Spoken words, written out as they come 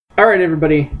All right,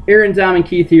 everybody. Aaron, Dom, and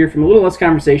Keith here from a Little Less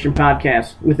Conversation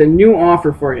podcast with a new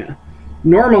offer for you.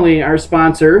 Normally, our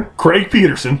sponsor, Craig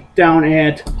Peterson, down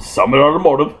at Summit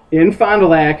Automotive in Fond du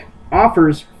Lac,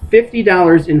 offers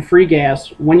 $50 in free gas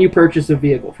when you purchase a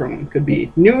vehicle from them. Could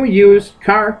be new, used,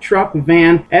 car, truck,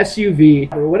 van,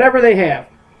 SUV, or whatever they have.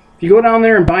 If you go down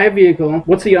there and buy a vehicle,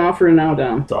 what's the offer now,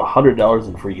 Dom? It's $100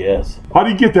 in free gas. How do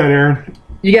you get that, Aaron?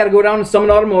 You got to go down to Summit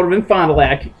Automotive in Fond du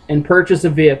Lac and purchase a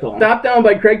vehicle. Stop down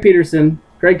by Craig Peterson.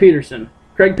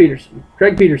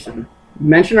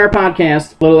 Mention our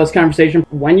podcast, Little Less Conversation,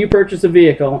 when you purchase a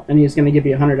vehicle, and he's going to give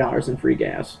you $100 in free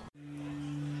gas.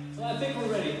 So I think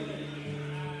we're ready.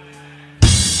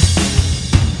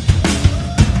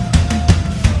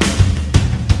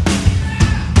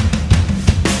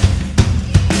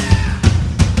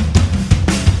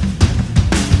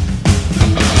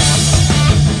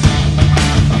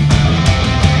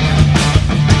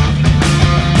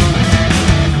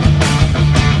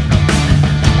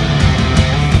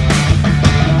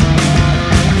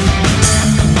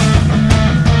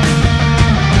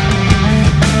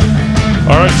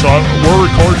 All right, so we're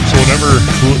recording, so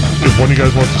if one of you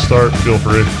guys wants to start, feel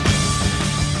free.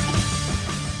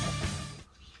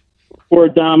 Or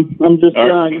Dom, I'm just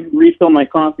refill my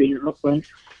coffee here real quick.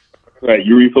 All right,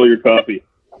 you refill your coffee.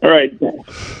 All right,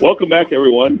 welcome back,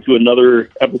 everyone, to another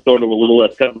episode of A Little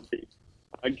Less Conversation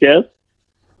podcast.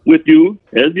 With you,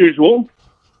 as usual,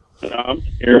 Dom,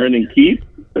 Aaron, and Keith.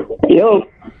 Yo.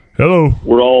 Hello.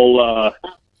 We're all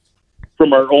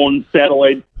from our own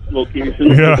satellite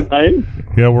locations at the time.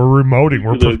 Yeah, we're remoting.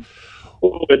 We're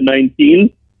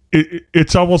COVID-19.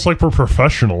 It's almost like we're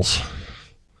professionals.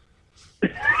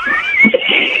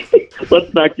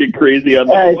 Let's not get crazy on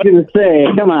that. I was going to say,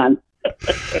 come on.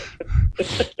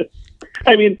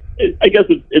 I mean, I guess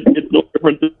it's no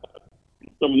different than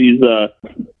some of these.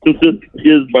 Since this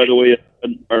is, by the way,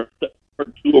 our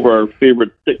two of our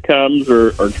favorite sitcoms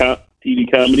or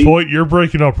TV comedies. Boy, you're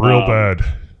breaking up real bad.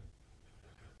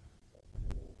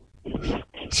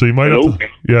 So you might have to,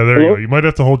 yeah, there you go. You might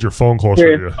have to hold your phone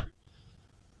closer to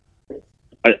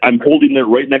you. I'm holding it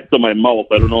right next to my mouth.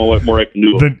 I don't know what more I can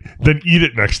do. Then eat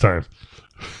it next time.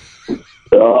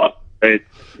 Right.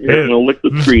 Yeah, I'm gonna lick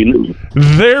the screen.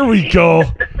 There we go.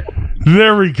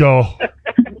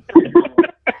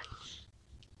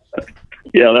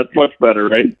 Yeah, that's much better,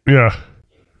 right? Yeah.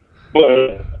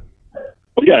 But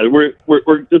yeah,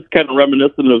 we're just kind of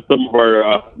reminiscent of some of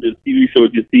our the TV shows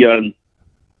you see on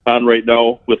right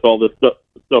now with all this stuff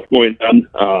going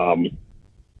on.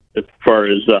 As far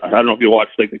as I don't know if you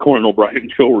watched like the Conan O'Brien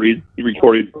show where he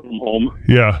recorded from home.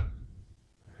 Yeah.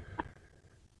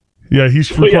 Yeah, he's.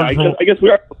 So yeah, I guess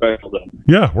we are professionals then.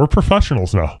 Yeah, we're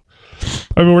professionals now.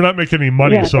 I mean, we're not making any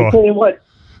money, Yeah, so. I tell you what,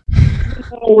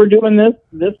 we're doing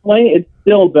this way. It's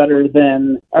still better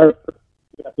than our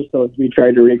episodes we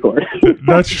tried to record.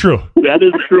 That's true. That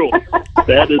is true.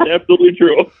 That is absolutely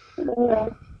true.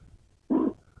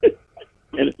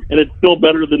 And it's still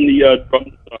better than the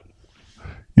drum song.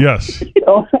 Yes.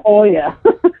 Oh yeah.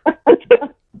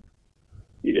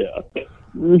 Yeah.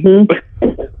 Mm-hmm.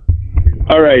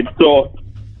 All right, so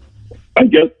I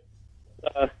guess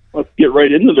let's get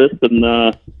right into this.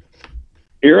 And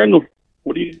Aaron,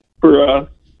 what do you for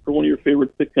one of your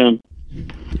favorite sitcoms?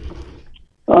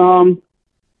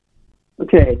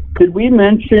 Okay. Did we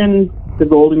mention the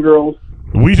Golden Girls?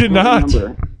 We did not.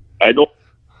 I don't.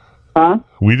 Huh?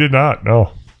 We did not.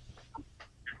 No.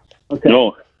 Okay.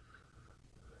 No.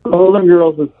 Golden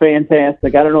Girls is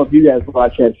fantastic. I don't know if you guys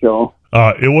watch that show.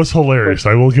 It was hilarious.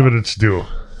 I will give it its due.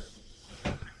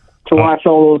 To watch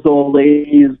all those old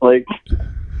ladies, like,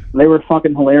 they were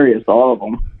fucking hilarious, all of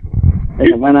them.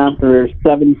 It went on for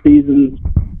 7 seasons.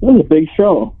 It was a big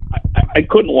show. I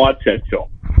couldn't watch that show,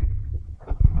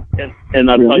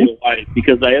 and I'll tell you why.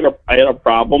 Because I had a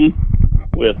problem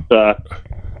with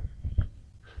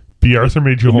B. Arthur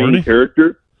made you the main horny?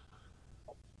 character.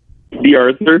 B.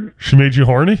 Arthur. She made you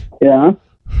horny? Yeah.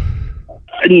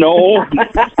 No,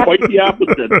 quite the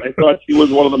opposite. I thought she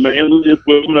was one of the manliest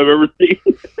women I've ever seen.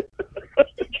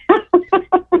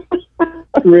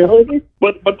 Really?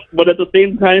 But at the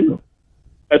same time,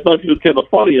 I thought she was kind of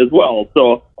funny as well.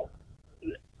 So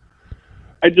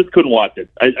I just couldn't watch it.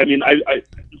 I mean,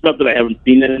 it's not that I haven't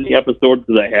seen any episodes,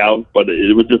 because I have, but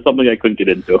it was just something I couldn't get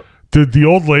into. Dude, the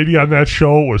old lady on that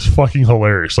show was fucking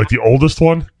hilarious. Like the oldest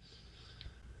one.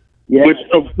 Yeah.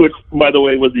 Which, by the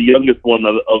way, was the youngest one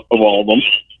of all of them.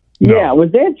 No. Yeah,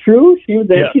 was that true? She was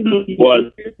Yeah, actually it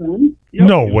was. Yep.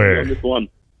 No She was way. the youngest one.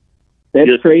 That's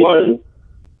Yes, it crazy. was.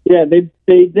 Yeah, they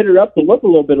did her up to look a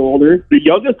little bit older. The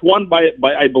youngest one by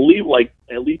I believe like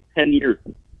at least 10 years.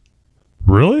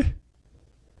 Really?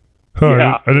 Huh,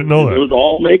 Yeah, I didn't know It that. was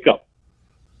all makeup.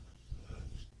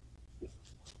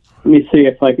 Let me see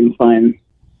if I can find.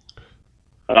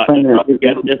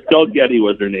 Estelle Getty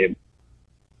was her name.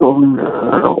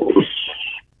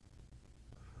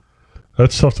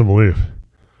 That's tough to believe.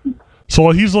 So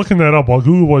while he's looking that up, while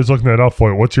Google Boy's looking that up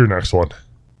for you, what's your next one?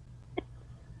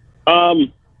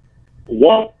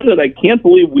 One that I can't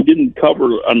believe we didn't cover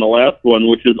on the last one,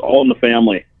 which is All in the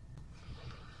Family.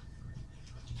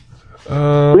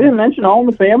 We didn't mention All in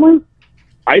the Family?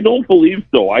 I don't believe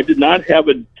so. I did not have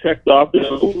it checked off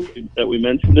that we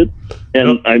mentioned it.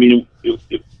 And, I mean,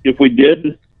 if we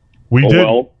did, We did.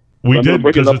 well. We I'm did going to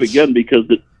bring it up because again because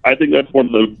I think that's one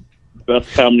of the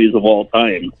best comedies of all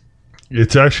time.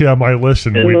 it's actually on my list,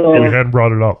 and we hadn't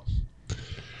brought it up.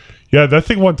 Yeah, that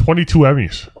thing won 22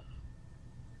 Emmys.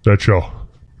 That show.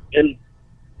 And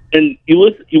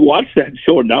you watch that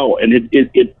show now, and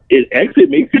it actually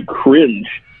makes you cringe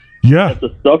Yeah. at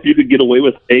the stuff you could get away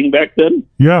with saying back then.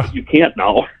 Yeah. You can't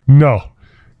now. No.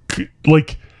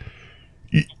 Like,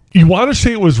 you want to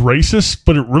say it was racist,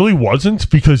 but it really wasn't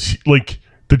because, like,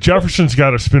 the Jeffersons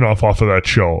got a spinoff off of that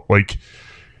show. Like,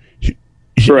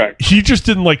 Correct. He just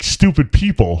didn't like stupid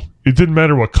people. It didn't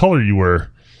matter what color you were.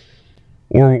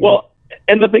 Well,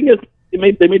 and the thing is,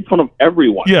 they made fun of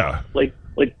everyone. Yeah. Like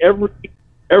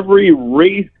every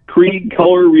race, creed,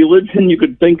 color, religion you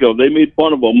could think of, they made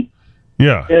fun of them.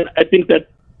 Yeah. And I think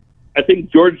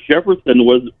George Jefferson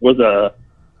was a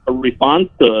response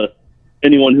to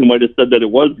anyone who might have said that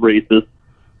it was racist,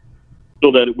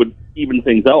 so that it would even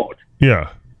things out.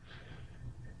 Yeah.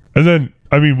 And then,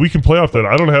 I mean, we can play off that.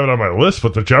 I don't have it on my list,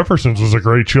 but The Jeffersons was a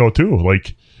great show too.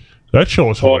 Like, that show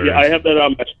was hilarious. Oh yeah, I have that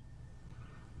on my.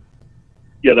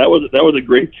 Yeah, that was a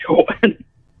great show.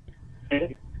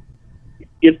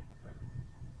 It's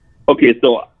okay.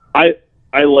 So I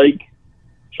like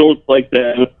shows like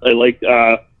that. I like.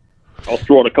 I'll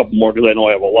throw out a couple more because I know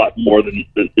I have a lot more than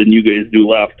you guys do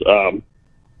left. Throw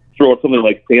out something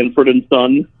like Sanford and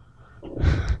Son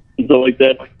and stuff like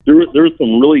that. There was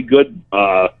some really good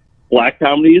black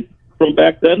comedies from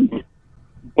back then,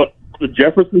 but the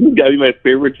Jeffersons got to be my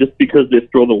favorite just because they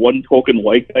throw the one token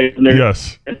white guy in there.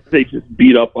 Yes. And they just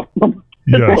beat up on them.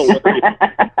 Yes.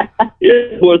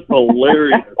 It was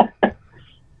hilarious.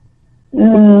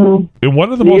 And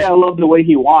one of the most. I love the way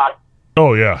he walked.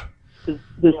 Oh, yeah.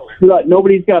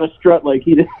 Nobody's got a strut like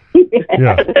he did.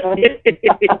 Yeah.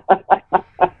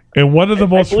 And one of the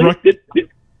most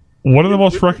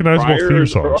recognizable theme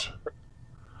songs.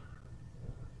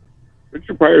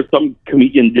 Richard Pryor, some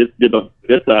comedian did a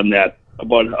bit on that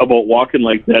about walking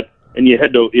like that, and you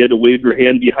had to wave your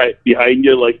hand behind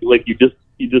you like you just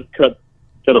cut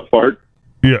a fart.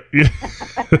 Yeah. Yeah.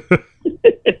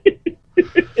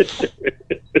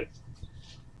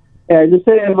 Yeah, I just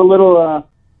say I have a little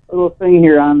thing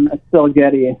here on Estelle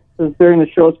Getty. It says during the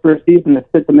show's first season, it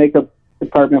took the makeup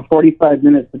department 45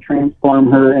 minutes to transform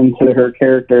her into her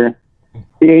character.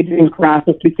 The aging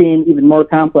process became even more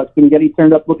complex, and Getty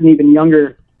turned up looking even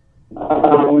younger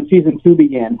when season 2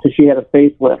 began, so she had a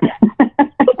facelift.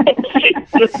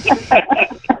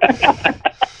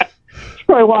 She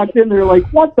probably walked in there like,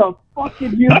 what the fuck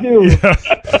did you do? Yeah.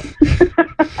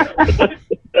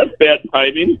 That's bad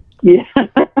timing. Yeah.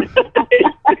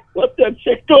 Let that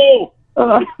chick go.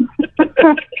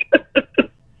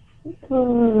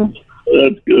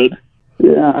 That's good.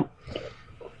 Yeah.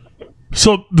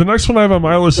 So the next one I have on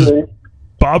my list is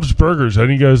Bob's Burgers.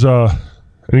 Any guys watch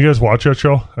that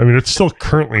show? I mean, it's still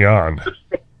currently on.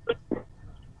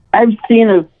 I've seen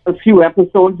a few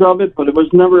episodes of it, but it was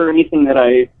never anything that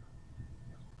I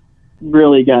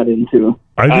really got into.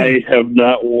 I have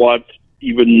not watched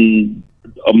even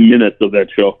a minute of that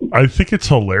show. I think it's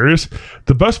hilarious.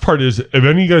 The best part is, have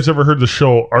any of you guys ever heard the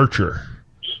show Archer?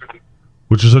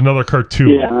 Which is another cartoon.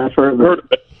 Yeah, I've heard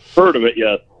of it. Heard of it,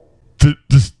 yes.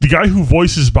 The guy who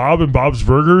voices Bob in Bob's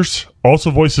Burgers also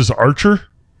voices Archer.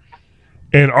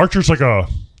 And Archer's like a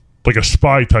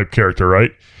spy type character,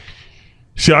 right?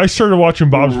 See, I started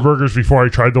watching Bob's Burgers before I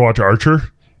tried to watch Archer.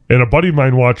 And a buddy of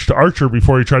mine watched Archer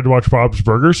before he tried to watch Bob's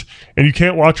Burgers. And you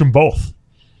can't watch them both.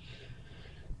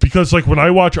 Because, like, when I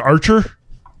watch Archer,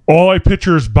 all I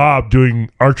picture is Bob doing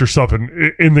Archer stuff. And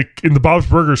in the Bob's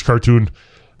Burgers cartoon,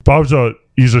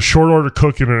 he's a short order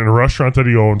cook in a restaurant that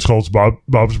he owns called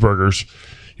Bob's Burgers.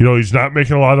 You know, he's not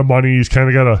making a lot of money. He's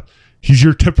kind of he's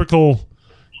your typical,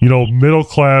 middle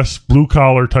class, blue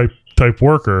collar type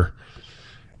worker.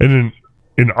 And then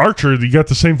in Archer, you got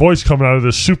the same voice coming out of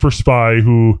this super spy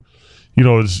who,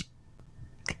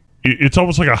 it's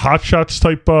almost like a Hot Shots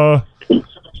type play.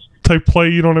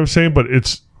 You know what I'm saying? But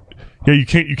you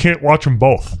can't watch them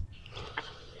both.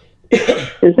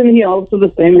 Isn't he also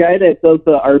the same guy that does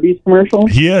the Arby's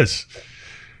commercials? He is.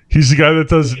 He's the guy that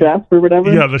does Chef or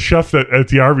whatever? Yeah, the chef at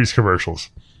the Arby's commercials.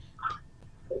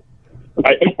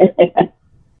 I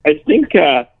think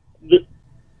it's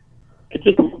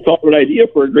just a solid idea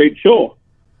for a great show.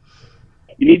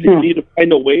 You need to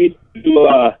find a way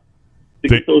to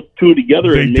get those two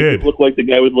together and make it look like the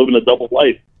guy was living a double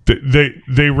life.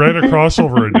 They ran a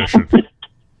crossover edition.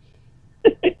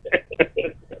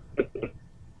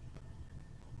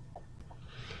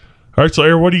 All right, so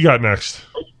Aaron, what do you got next?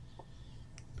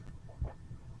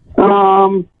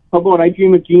 How about I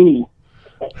Dream of Jeannie?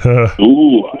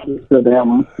 Ooh, So that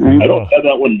one. I don't have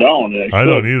that one down. I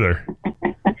don't either.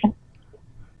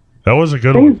 That was a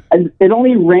good one. It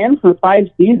only ran for 5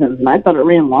 seasons, and I thought it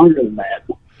ran longer than that.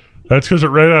 That's because it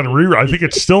ran on rerun. I think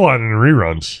it's still on in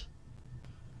reruns.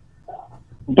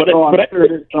 But I'm sure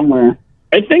it is somewhere.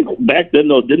 I think back then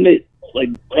though, didn't they like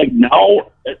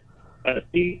now a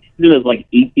season is like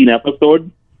 18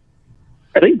 episodes?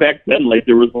 I think back then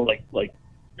there was like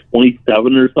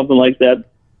 27 or something like that.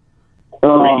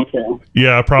 Oh, okay.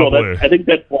 Yeah, probably. So I think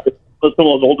that's why some of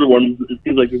those older ones. It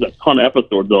seems like there's a ton of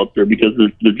episodes out there because there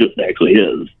just actually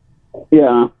is.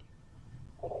 Yeah.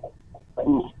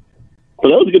 So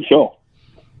that was a good show.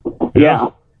 Yeah.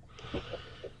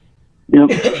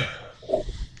 Yep.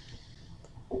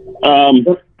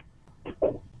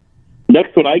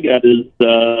 Next one I got is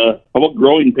how about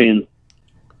Growing Pains?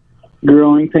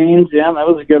 Growing Pains, yeah, that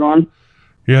was a good one.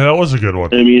 Yeah, that was a good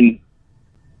one. I mean,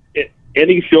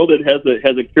 any show that has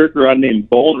a character on named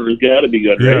Boner has got to be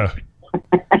good, right?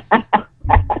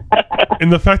 And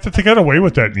the fact that they got away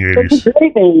with that in the 80s. That's a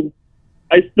great name.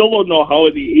 I still don't know how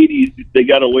in the 80s they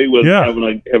got away with having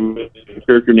a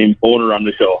character named Boner on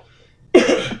the show.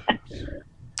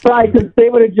 Right, because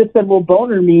they would have just said, well,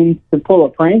 boner means to pull a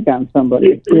prank on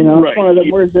somebody. You know, Right. It's one of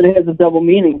the words that has a double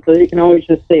meaning, so you can always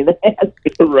just say that.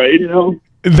 Right. You know?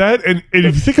 That, and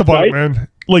if you think about it, man,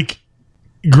 like,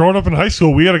 growing up in high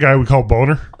school, we had a guy we called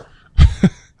Boner.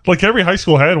 Like, every high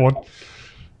school had one.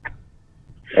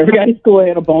 Every high school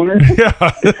had a boner. Yeah.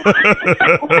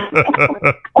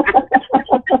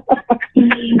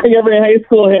 Like every high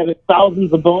school had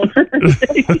thousands of boners.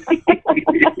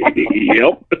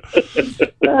 Yep.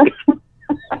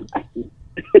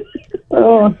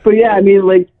 But yeah, I mean,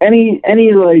 like any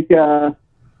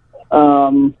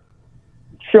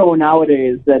show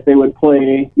nowadays that they would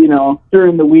play, you know,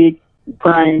 during the week,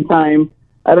 prime time.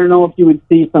 I don't know if you would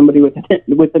see somebody with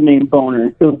the name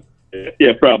Boner.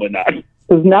 Yeah, probably not.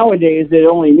 Because nowadays it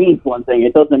only means one thing.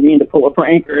 It doesn't mean to pull a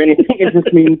prank or anything. It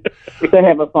just means to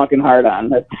have a fucking hard on.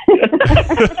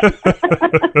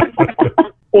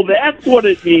 Well, that's what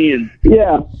it means.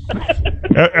 Yeah.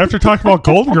 After talking about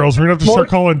Golden Girls, we're going to have to start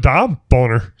calling Dom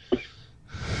Boner.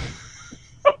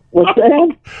 What's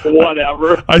that?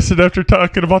 Whatever. I said after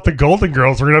talking about the Golden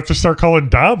Girls, we're going to have to start calling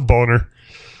Dom Boner.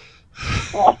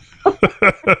 Fuck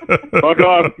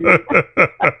off.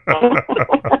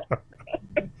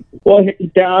 Well,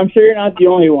 I'm sure you're not the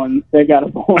only one that got a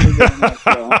boner.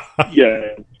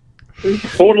 Yeah.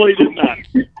 Totally did not.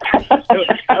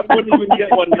 I wouldn't even get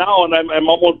one now, and I'm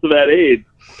almost to that age.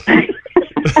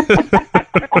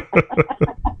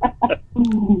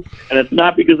 And it's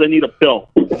not because I need a pill.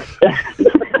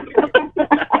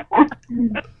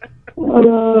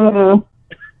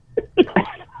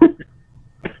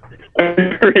 All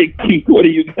right, Keith, what do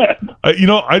you got? You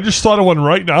know, I just thought of one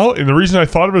right now, and the reason I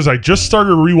thought of it is I just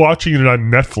started rewatching it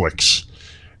on Netflix.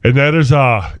 And that is,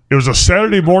 it was a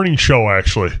Saturday morning show,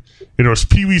 actually. And it was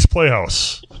Pee-wee's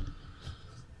Playhouse.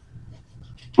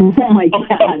 Oh, my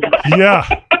God. Yeah.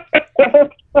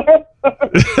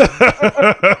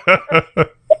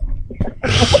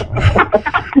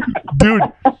 Dude,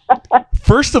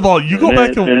 first of all, you go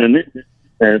back and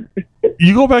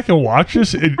watch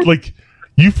this, and, like,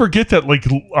 you forget that, like,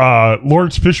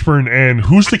 Lawrence Fishburne and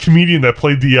who's the comedian that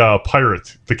played the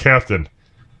pirate, the captain?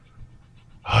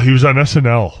 He was on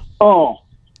SNL. Oh,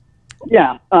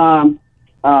 yeah.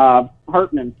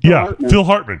 Hartman. Phil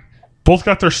Hartman. Both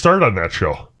got their start on that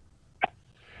show.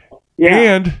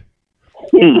 Yeah.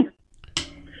 And you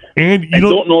I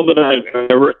don't know that I've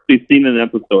ever actually seen an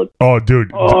episode. Oh,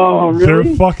 dude. Oh, really? They're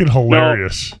fucking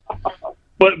hilarious. No.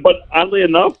 But oddly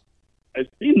enough, I've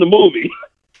seen the movie.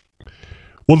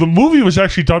 Well, the movie was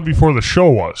actually done before the show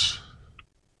was.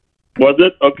 Was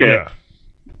it? Okay. Yeah.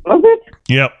 Was it?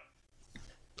 Yep.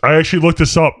 I actually looked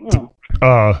this up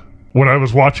when I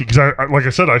was watching, because like I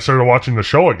said, I started watching the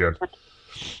show again.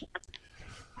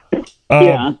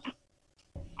 Yeah.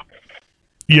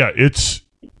 Yeah, it's...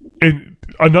 And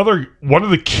another... One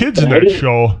of the kids in that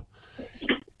show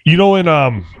You know, in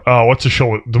what's the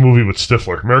show? The movie with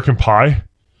Stifler, American Pie.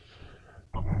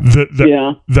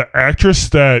 The actress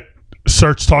that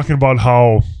starts talking about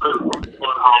how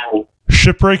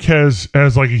Shipwreck has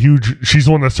like a huge. She's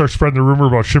the one that starts spreading the rumor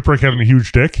about Shipwreck having a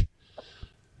huge dick.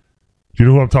 Do you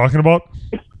know who I'm talking about?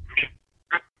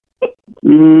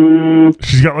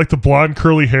 She's got like the blonde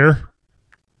curly hair.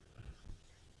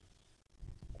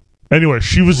 Anyway,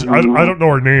 she was. I don't know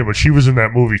her name, but she was in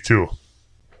that movie too,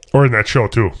 or in that show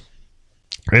too,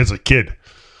 as a kid.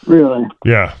 Really?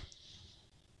 Yeah.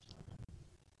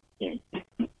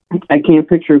 I can't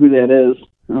picture who that is.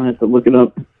 I'll have to look it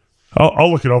up.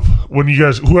 I'll look it up. When you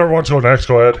guys, whoever wants to go next,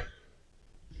 go ahead.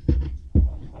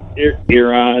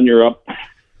 You're on. You're up.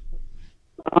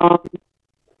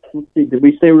 Let's see. Did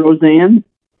we say Roseanne?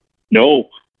 No.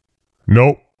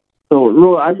 Nope.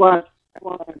 So I watched.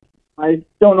 I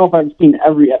don't know if I've seen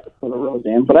every episode of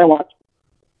Roseanne, but I watched.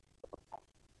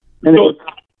 And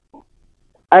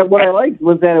what I liked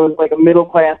was that it was like a middle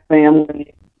class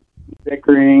family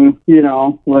bickering. You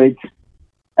know, like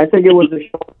I think it was a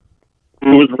show.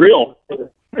 It was real.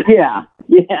 Yeah.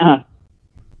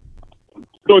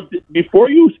 So before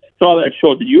you saw that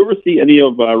show, did you ever see any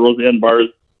of Roseanne Barr's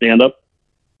stand up?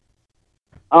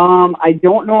 I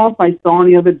don't know if I saw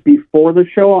any of it before the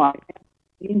show. I have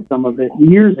seen some of it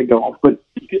years ago, but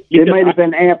it might have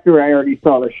been after I already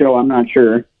saw the show. I'm not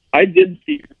sure. I did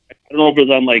see. I don't know if it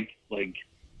was on like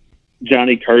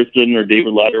Johnny Carson or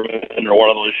David Letterman or one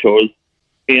of those shows,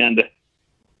 and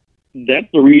that's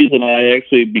the reason I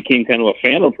actually became kind of a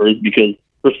fan of hers, because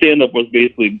her stand up was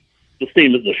basically the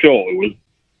same as the show. It was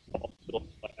all middle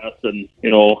class and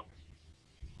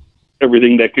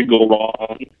everything that could go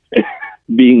wrong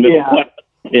being middle class.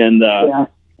 And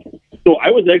so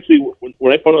I was actually,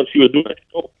 when I found out she was doing a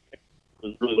show, I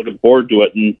was really looking forward to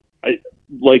it. And I,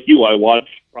 like you, I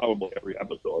watched probably every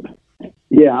episode.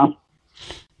 Yeah.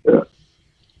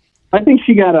 I think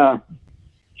she got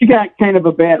kind of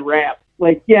a bad rap.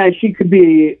 Like, yeah, she could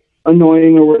be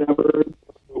annoying or whatever.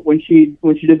 When she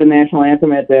did the national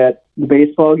anthem at the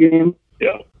baseball game,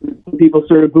 people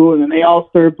started booing, and they all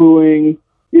started booing.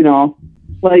 You know,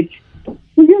 like,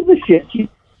 who gives a shit?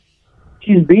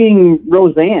 She's being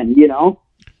Roseanne. You know,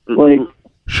 like.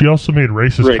 She also made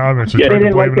racist comments. They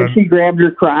didn't like that she grabbed her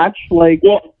crotch. Like,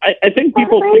 well, I think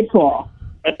people think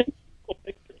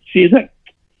she's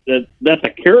that's a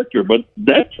character, but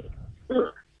that's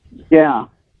her. Yeah.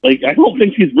 Like, I don't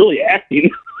think she's really acting.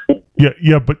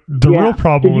 Yeah, but the real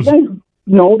problem was. Did you guys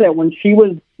know that when she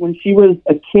was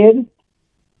a kid,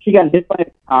 she got hit by a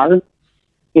car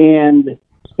and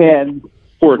had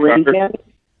brain damage?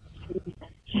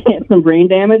 She had some brain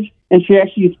damage, and she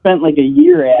actually spent like a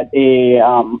year at a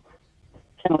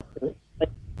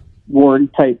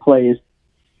ward type place.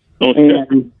 Okay.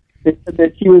 And they said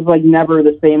that she was like never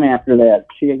the same after that.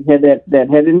 She had that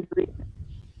head injury,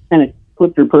 and it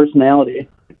flipped her personality.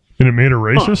 And it made her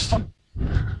racist?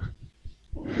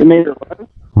 It made her what?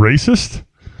 Racist?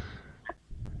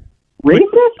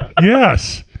 Racist?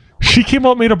 Yes. She came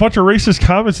out and made a bunch of racist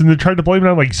comments and then tried to blame it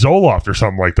on like Zoloft or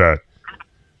something like that.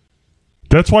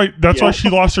 That's why she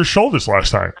lost her show this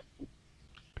last time.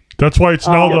 That's why it's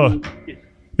now the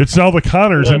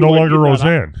Connors and no longer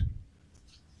Roseanne.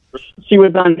 She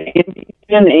was on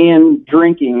Ambien and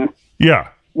drinking. Yeah.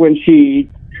 When she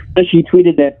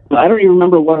tweeted that, I don't even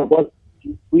remember what it was.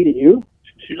 She tweeted you.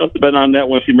 She must have been on that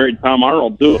when she married Tom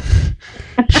Arnold too.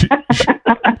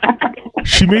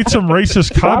 She made some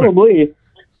racist comment. Probably.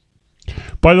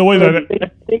 By the way, they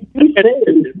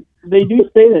do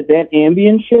say that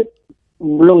Ambien shit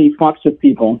really fucks with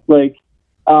people. Like,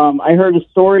 I heard a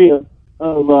story of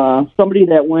somebody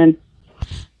that went.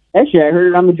 Actually, I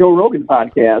heard it on the Joe Rogan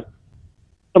podcast.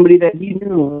 Somebody that he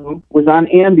knew was on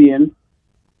Ambien.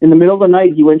 In the middle of the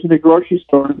night, he went to the grocery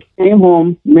store, came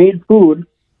home, made food,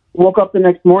 woke up the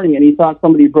next morning, and he thought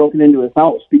somebody had broken into his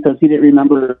house because he didn't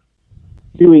remember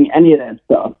doing any of that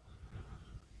stuff.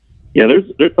 Yeah, there's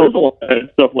a lot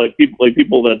of stuff like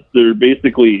people that they're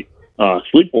basically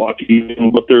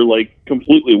sleepwalking, but they're like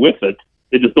completely with it.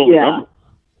 They just don't remember.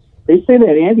 They say that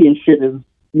Ambien shit is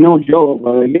no joke.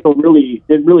 It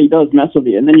really does mess with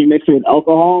you, and then you mix it with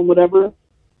alcohol and whatever.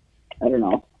 I don't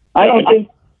know.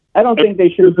 I don't think they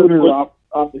should have put her off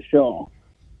the show.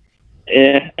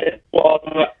 Well,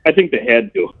 I think they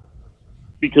had to,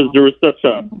 because there was such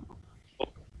a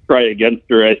cry against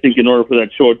her. I think in order for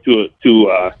that show to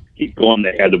keep going,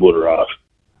 they had to put her off.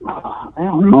 I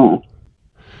don't know.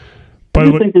 I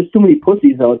just think there's too many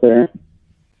pussies out there.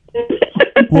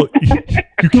 Well,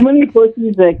 too many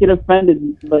pussies that get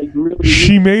offended. Like, really.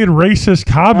 She made racist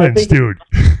comments, dude.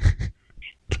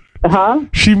 Huh?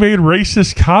 She made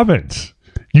racist comments.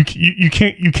 You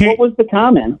can't. What was the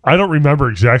comment? I don't remember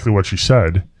exactly what she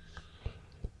said.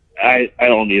 I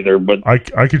don't either, but I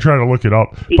could try to look it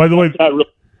up. By the way,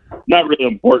 not really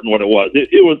important what it was.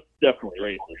 It was definitely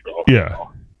racist, though. yeah,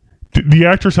 the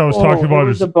actress I was talking about it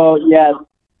was about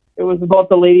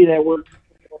the lady that worked.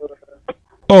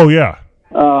 Oh yeah.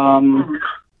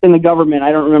 In the government,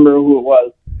 I don't remember who it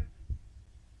was.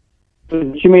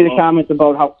 She made a comment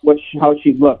about how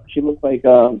she looked. She looked like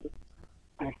I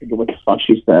forget what the fuck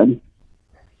she said.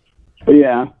 But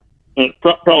yeah, It's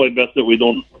probably best that we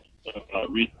don't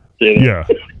say that. Yeah.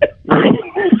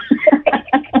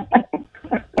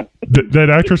 that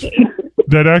actress.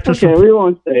 Okay, we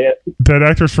won't say it. That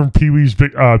actress from Pee Wee's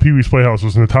Playhouse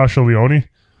was Natasha Leone.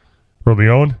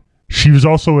 She was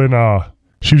also in.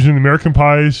 She was in American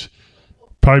Pie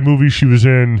movie. She was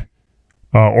in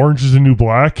Orange Is the New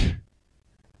Black.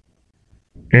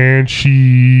 And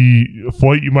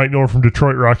Floyd, you might know her from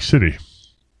Detroit Rock City.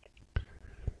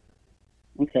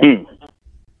 Okay.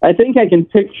 I think I can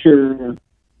picture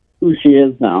who she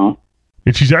is now.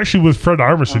 And she's actually with Fred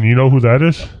Armisen. You know who that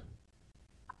is?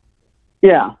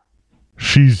 Yeah.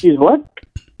 She's what?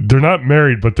 They're not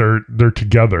married, but they're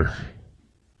together.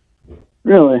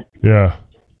 Really? Yeah.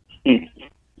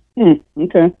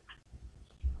 Okay.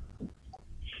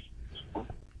 All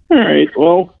right.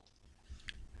 Well,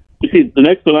 you see, the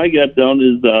next one I got down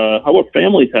is how about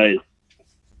Family Ties?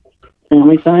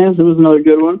 Family Ties. It was another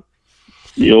good one.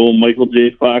 The old Michael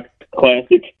J. Fox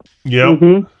classic. Yep.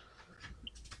 Mm-hmm.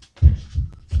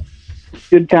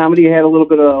 Good comedy. Had a little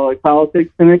bit of like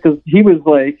politics in it because he was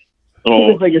like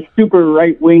a super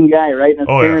right wing guy, right? And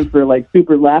his parents were like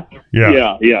super left.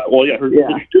 Yeah. Yeah. Well, yeah.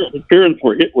 His parents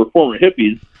were former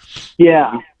hippies.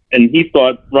 Yeah. And he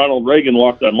thought Ronald Reagan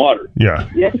walked on water. Yeah.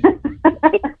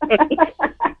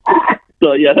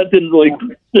 So yeah, that didn't really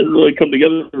come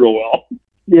together real well.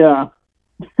 Yeah.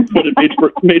 But it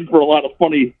made for a lot of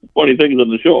funny things on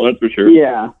the show. That's for sure.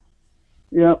 Yeah.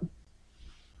 Yep.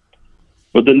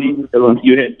 But then you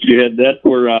had that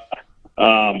where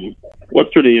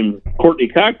what's her name? Courtney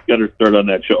Cox got her start on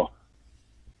that show.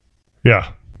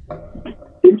 Yeah.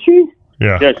 Did she?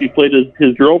 Yeah. Yeah, she played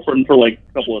his girlfriend for like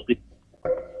a couple of seasons.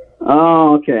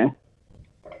 Oh, okay.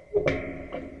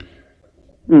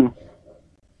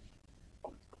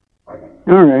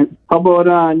 All right. How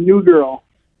about New Girl?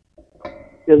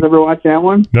 You guys ever watch that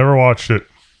one? Never watched it.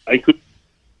 I couldn't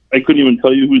even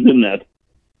tell you who's in that.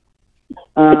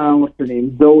 What's her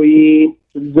name? Zoe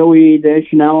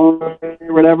Deschanel or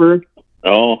whatever.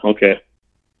 Oh, okay.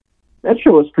 That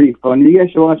show was pretty fun. You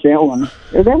guys should watch that one.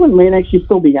 That one may actually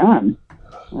still be on.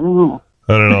 I don't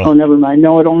know. Oh, never mind.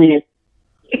 No, it only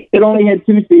had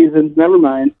 2 seasons. Never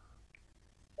mind.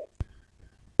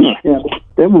 Huh. Yeah,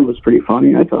 that one was pretty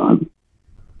funny, I thought.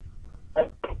 You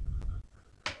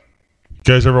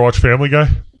guys ever watch Family Guy?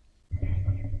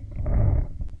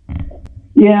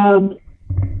 Yeah.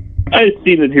 I've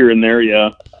seen it here and there,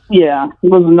 yeah. Yeah, it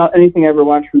wasn't anything I ever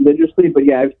watched religiously, but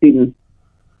yeah, I've seen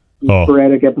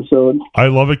sporadic episodes. I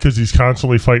love it because he's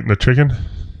constantly fighting the chicken.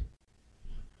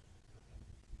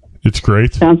 It's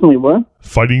great. Constantly what?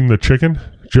 Fighting the chicken.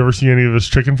 Did you ever see any of his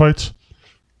chicken fights?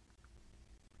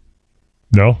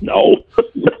 No? No.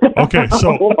 Okay,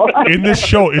 so in this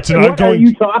show, it's an what ongoing... What are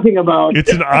you talking about?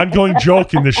 It's an ongoing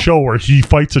joke in this show where he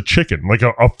fights a chicken, like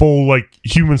a full, like,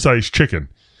 human-sized chicken.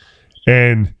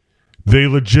 And they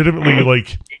legitimately,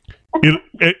 like...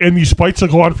 and these fights will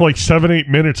go on for, like, 7-8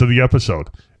 minutes of the episode.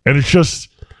 And it's just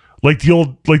like the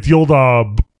old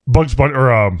Bugs Bunny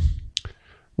or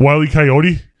Wile E.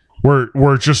 Coyote,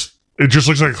 where it just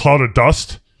looks like a cloud of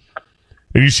dust,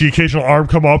 and you see occasional arm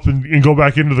come up and go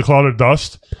back into the cloud of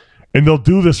dust, and they'll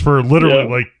do this for literally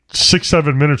like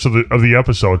 6-7 minutes of the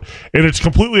episode, and it's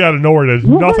completely out of nowhere. It has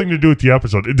nothing to do with the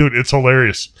episode, dude. It's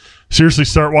hilarious. Seriously,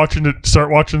 start watching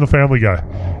the Family Guy.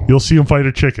 You'll see him fight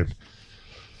a chicken.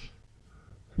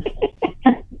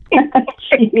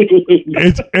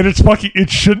 It's fucking. It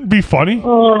shouldn't be funny,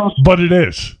 but it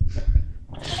is.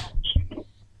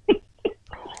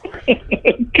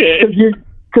 Okay.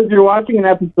 Because you're watching an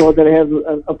episode that has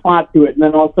a plot to it, and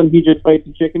then all of a sudden he just fights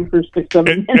a chicken for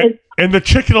 6-7 minutes. And the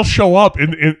chicken will show up,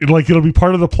 and like it'll be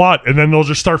part of the plot, and then they'll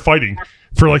just start fighting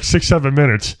for like 6-7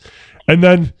 minutes, and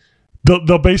then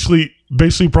they'll basically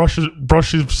brush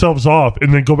themselves off,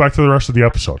 and then go back to the rest of the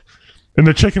episode, and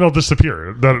the chicken will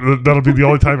disappear. That'll be the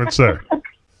only time it's there.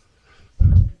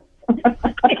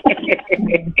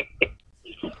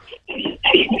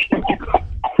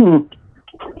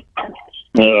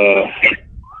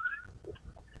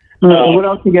 What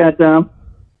else you got, Tom?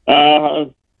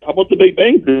 How about the Big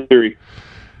Bang Theory?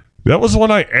 That was the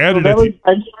one I added.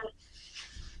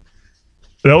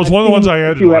 That was one of the ones I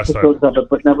added few last time. episodes of it,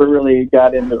 but never really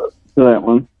got into that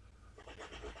one.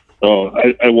 So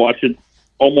I watch it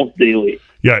almost daily.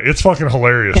 Yeah, it's fucking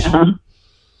hilarious. Yeah.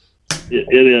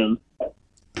 It is.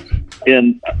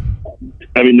 And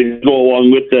I mean, to go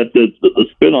along with that, the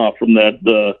spinoff from that,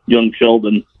 the Young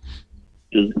Sheldon,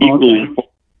 is equally.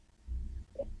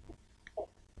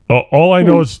 All I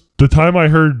know is the time I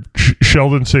heard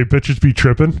Sheldon say "bitches be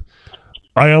tripping,"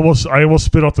 I almost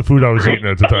spit out the food I was eating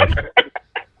at the time.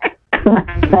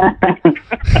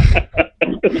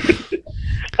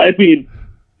 I mean,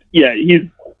 yeah, he's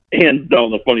hands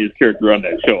down the funniest character on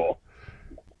that show.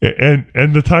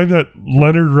 And the time that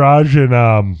Leonard Raj and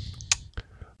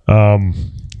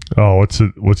what's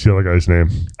the other guy's name?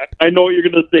 I know what you're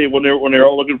gonna say when they're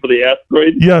all looking for the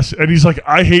asteroid. Yes, and he's like,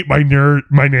 I hate my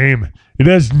name. It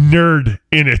has nerd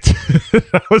in it.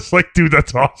 I was like, dude,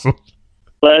 that's awesome.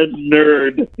 That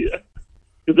nerd. Yeah.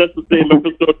 Because that's the same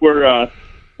episode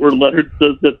where Leonard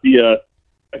says that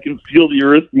I can feel the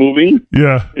earth moving.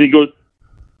 Yeah. And he goes,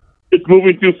 it's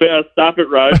moving too fast. Stop it,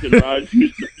 Raj. And Raj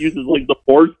uses like the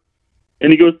force.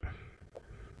 And he goes,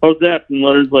 how's that? And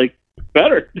Leonard's like,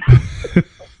 better.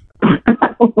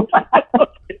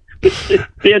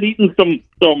 They had eaten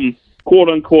some quote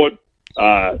unquote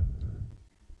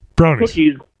brownies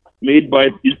cookies made by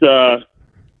these or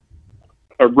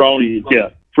brownies, yeah,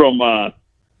 from a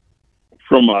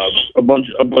bunch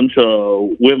of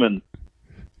women.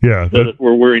 Yeah, that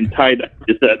were wearing tie-dye.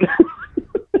 Is that?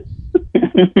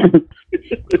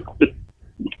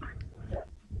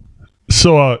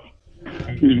 So,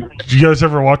 did you guys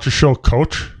ever watch the show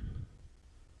Coach?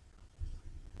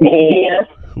 Oh,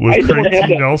 With I don't Craig have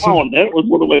T. that Nelson? found. That was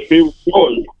one of my favorite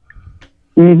shows.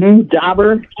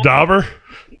 Dauber.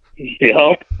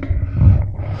 Yeah.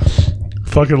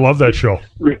 Fucking love that show.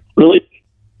 Really?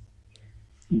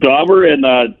 Dauber and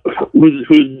who's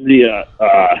the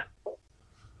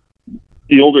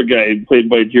older guy played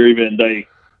by Jerry Van Dyke.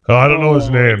 Oh, I don't know his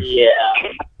name. Yeah.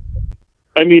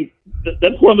 I mean,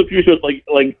 that's one of the few shows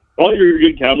like all your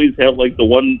good comedies have like the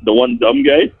one dumb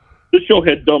guy. This show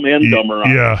had dumb and dumber on.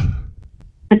 Yeah.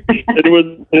 And it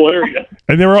was hilarious.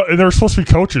 And they were supposed to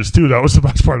be coaches too. That was the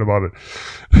best part about it.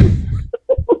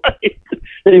 Right.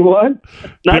 Say what?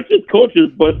 Not just coaches,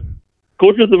 but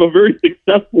coaches of a very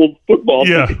successful football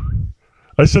Yeah. team.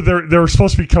 I said they were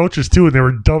supposed to be coaches too, and they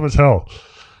were dumb as hell.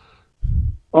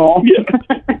 Oh. Yeah.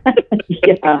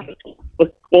 Yeah.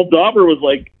 Well, Dauber was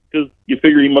like, because you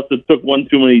figure he must have took one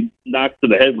too many knocks to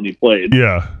the head when he played.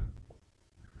 Yeah.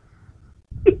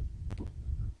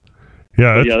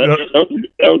 Yeah. But yeah, that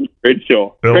was a great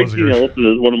show. That Craig was a T. great Nelson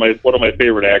is one of my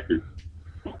favorite actors.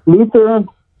 Luther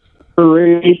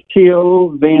Horatio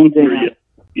Van Dam.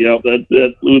 Yeah,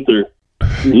 that's Luther.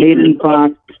 Hayden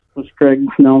Fox was Craig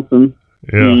Nelson.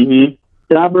 Yeah. Mm-hmm.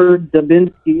 Dauber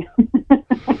Dubinsky.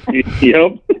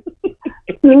 Yep.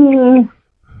 Uh,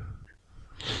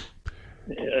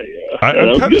 Yeah. I That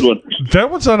was a good one. That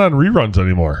one's not on reruns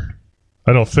anymore.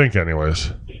 I don't think,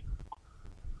 anyways.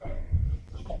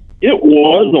 It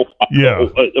was Yeah.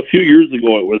 a few years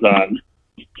ago. It was on.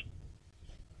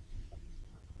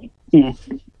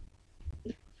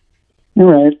 all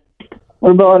right.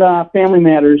 What about Family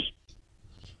Matters?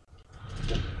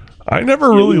 I never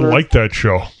really liked that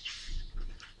show.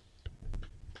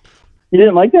 You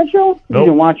didn't like that show? Nope. You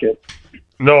didn't watch it?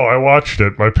 No, I watched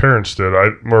it. My parents did.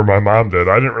 Or my mom did.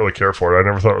 I didn't really care for it. I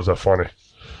never thought it was that funny.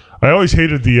 I always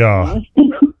hated the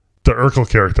Urkel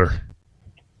character.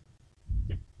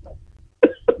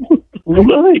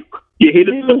 Really? You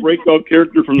hated the breakout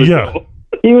character from the Yeah. show.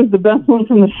 He was the best one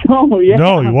from the show, yeah.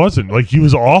 No, he wasn't. Like, he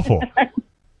was awful.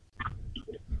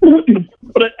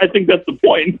 But I think that's the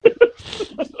point.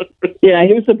 Yeah,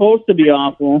 he was supposed to be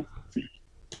awful.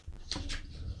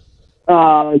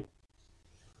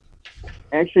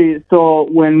 Actually, so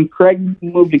when Craig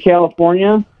moved to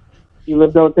California, he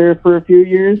lived out there for a few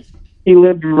years. He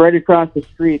lived right across the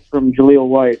street from Jaleel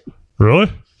White.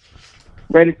 Really?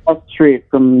 Right across the street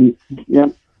from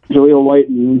Jaleel White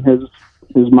and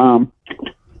his mom.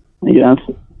 Yes.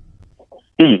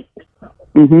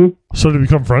 Mm-hmm. So did you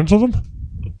become friends with him?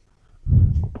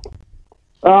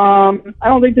 I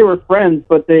don't think they were friends,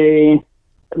 but they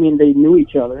knew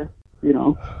each other. You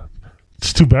know,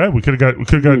 It's too bad. We could have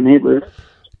got neighbors.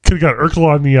 Urkel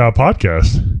on the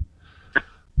podcast.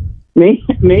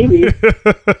 Maybe.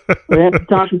 We have to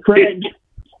talk to Craig.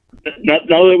 Now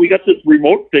that we got this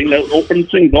remote thing, that opens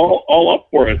things all up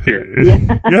for us here.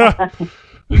 Yeah.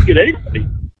 We get anybody.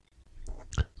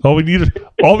 All we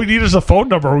need is a phone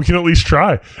number. We can at least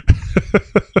try.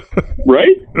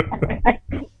 Right?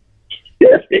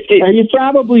 Hey, He's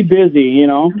probably busy, you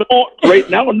know. No, right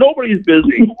now, nobody's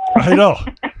busy. I know.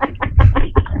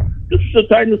 This is the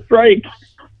time to strike.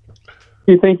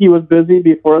 Do you think he was busy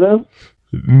before this?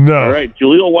 No. All right,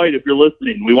 Jaleel White, if you're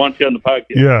listening, we want you on the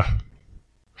podcast. Yeah.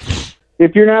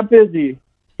 If you're not busy.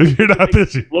 If you're not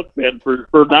busy. Look, man, for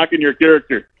knocking your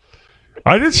character.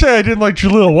 I didn't say I didn't like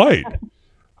Jaleel White.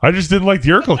 I just didn't like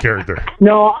the Urkel character.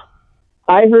 No,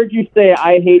 I heard you say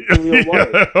I hate Jaleel White.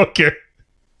 Yeah, okay.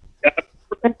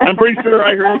 I'm pretty sure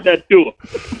I heard that too.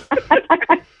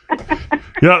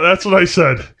 Yeah, that's what I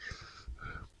said.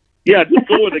 Yeah, just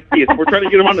go with it, Keith. We're trying to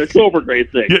get him on the show for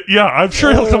Christ's sake. Yeah, I'm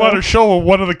sure he'll come on a show where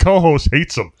one of the co-hosts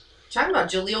hates him. Talking about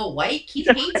Jaleel White, Keith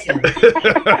hates him.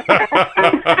 Yeah.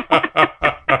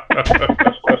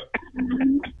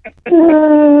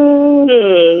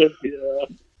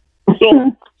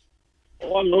 So,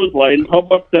 along those lines, how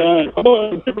about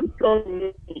a different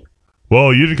strong?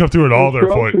 Well, you didn't come through at all there,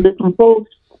 Floyd. Different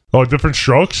folks. Oh, different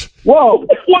strokes? Whoa!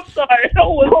 What the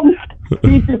hell was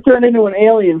He's just turned into an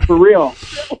alien for real.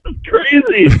 that? Was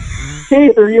crazy.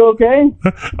 Keith, are you okay?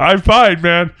 I'm fine,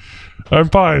 man. I'm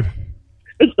fine.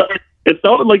 It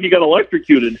sounded like you got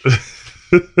electrocuted.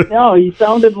 No, he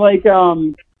sounded like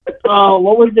what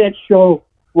was that show?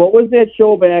 What was that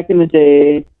show back in the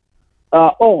day?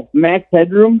 Max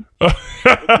Headroom. Max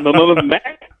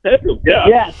Headroom, yeah.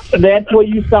 Yes, that's what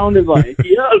you sounded like.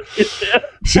 Yes.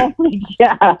 Oh my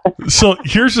God. So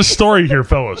here's the story here,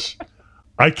 fellas.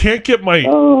 I can't get my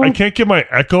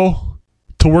Echo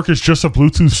to work as just a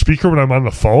Bluetooth speaker when I'm on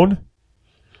the phone.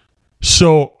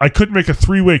 So I couldn't make a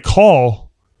 3-way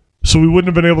call, so we wouldn't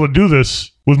have been able to do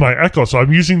this with my Echo. So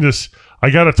I'm using this. I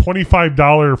got a $25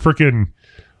 freaking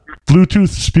Bluetooth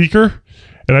speaker,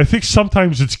 and I think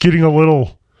sometimes it's getting a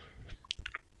little,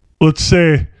 let's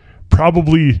say,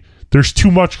 probably there's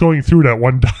too much going through that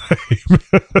one time.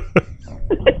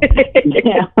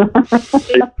 Yeah.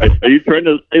 Are you trying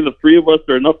to say the three of us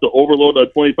are enough to overload a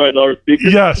 $25 speaker?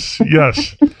 Yes.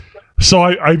 So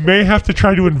I may have to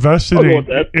try to invest in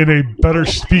a better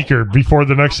speaker before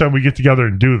the next time we get together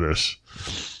and do this.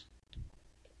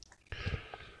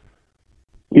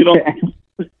 You know,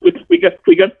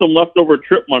 we got some leftover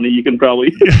trip money. You can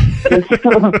probably.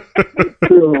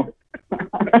 True.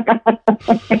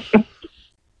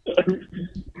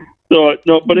 So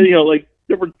no, but anyhow, like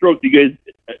different strokes. You guys,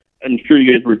 I'm sure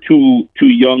you guys were too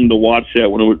young to watch that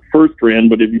when it first ran.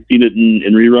 But have you seen it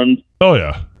in reruns? Oh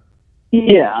yeah.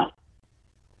 Yeah.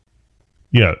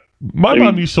 Yeah. My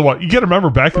mom used to watch. You got to remember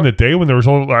back in the day when there was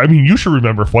only. I mean, you should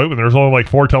remember, Floyd, when there was only like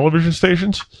 4 television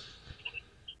stations.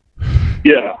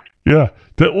 Yeah. Yeah.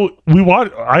 We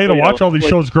watch. I had to watch all these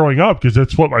shows growing up because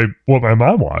that's what my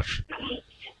mom watched.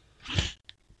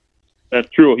 That's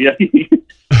true. Yeah. You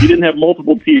didn't have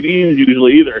multiple TVs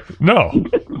usually either. No.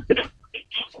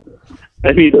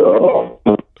 I mean,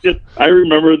 I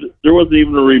remember there wasn't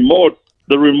even a remote.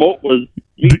 The remote was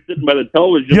me sitting by the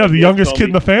television. Yeah, the youngest kid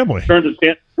in the family. Turn to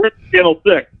channel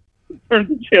 6. Turn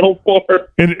to channel 4.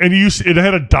 And it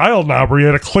had a dial knob where you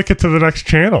had to click it to the next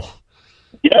channel.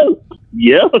 Yes.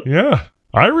 Yeah,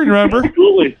 I remember.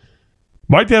 Absolutely.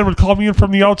 My dad would call me in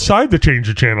from the outside to change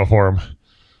the channel for him.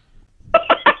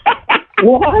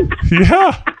 What?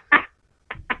 Yeah.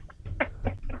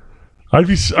 I'd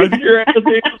be sitting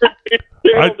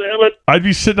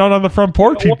out on the front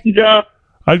porch.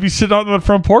 I'd be sitting out on the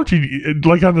front porch,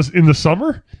 like in the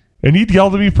summer, and he'd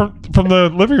yell at me from the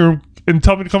living room and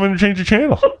tell me to come in and change the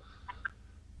channel.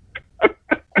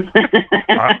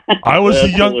 I was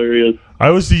hilarious.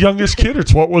 I was the youngest kid.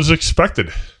 It's what was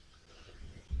expected.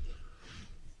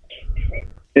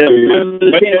 Yeah,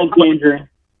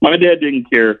 my dad didn't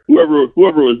care. Whoever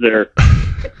was there,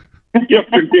 you have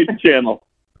to change the channel.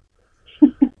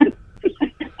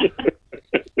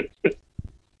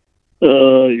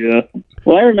 Yeah.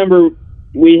 Well, I remember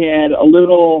we had a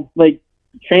little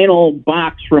channel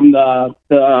box from the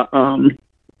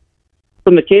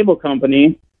cable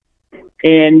company,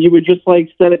 and you would just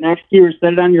set it next to you or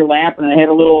set it on your lap, and it had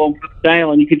a little dial,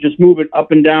 and you could just move it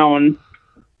up and down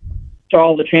to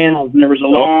all the channels. And there was a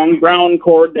long brown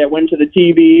cord that went to the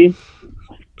TV.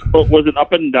 But was it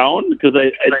up and down? Because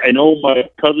I know my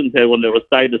cousins had one that was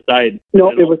side to side.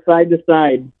 Nope, it was side to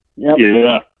side. Yep.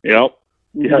 Yeah. Yep.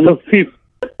 Yeah.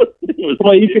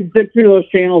 Well, you could zip through those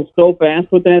channels so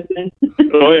fast with that thing.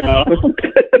 Oh yeah.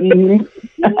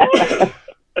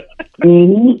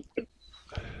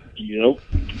 Yep.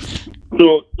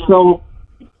 So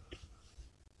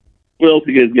what else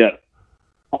you guys got?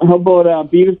 How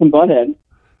about Beavis and Butthead?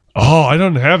 Oh, I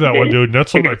don't have that one, dude.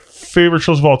 That's one of my favorite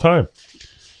shows of all time.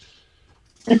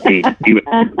 He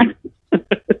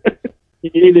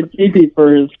needed TV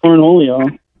for his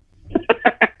cornholio.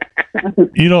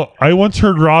 You know, I once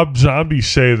heard Rob Zombie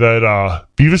say that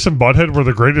Beavis and Butthead were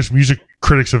the greatest music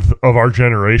critics of our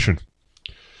generation.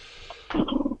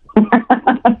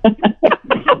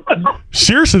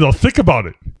 Seriously, though, think about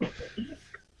it.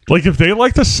 Like, if they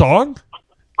liked a song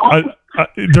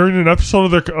during an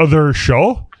episode of their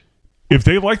show, if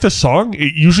they liked a song,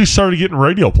 it usually started getting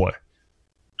radio play.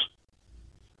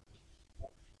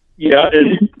 Yeah,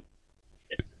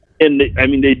 and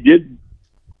they did.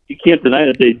 You can't deny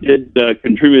that they did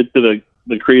contribute to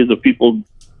the craze of people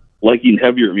liking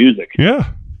heavier music.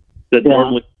 Yeah, that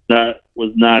normally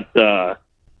was not the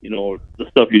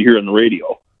stuff you'd hear on the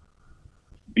radio.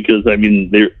 Because they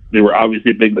were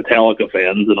obviously big Metallica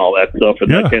fans and all that stuff,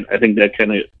 and I think that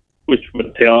kind of pushed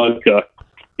Metallica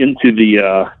into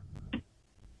the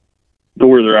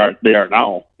where they are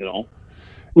now. You know,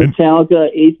 Metallica,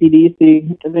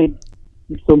 AC/DC. I think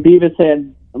so. Beavis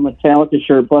had a Metallica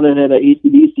shirt, Butthead had an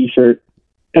AC/DC shirt,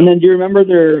 and then do you remember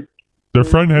their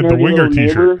friend had the Winger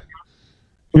T-shirt?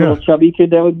 Little chubby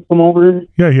kid that would come over.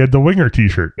 Yeah, he had the Winger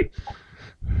T-shirt.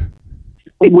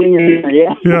 Winger,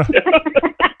 yeah. Yeah.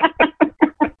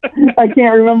 I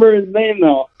can't remember his name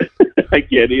though. I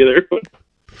can't either.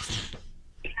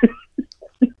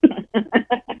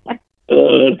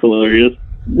 That's hilarious.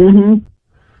 Mm-hmm.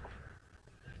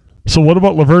 So what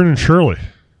about Laverne and Shirley?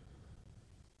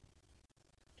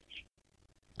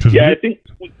 Yeah, I think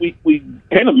we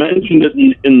kind of mentioned it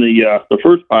in the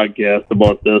first podcast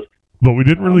about this, but we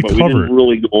didn't really cover we didn't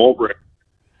really go over it.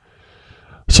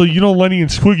 So you know Lenny and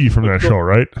Squiggy from that show,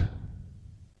 right?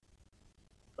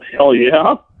 Hell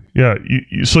yeah. Yeah,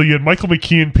 so you had Michael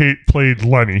McKean played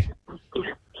Lenny,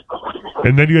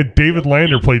 and then you had David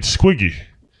Lander played Squiggy.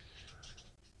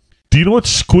 Do you know what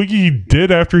Squiggy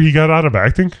did after he got out of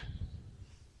acting?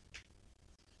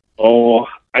 Oh,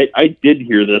 I did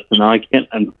hear this, and now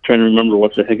I'm trying to remember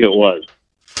what the heck it was.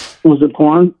 Was it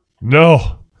porn?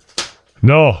 No.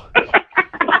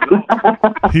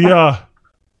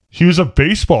 He was a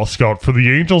baseball scout for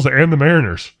the Angels and the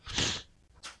Mariners.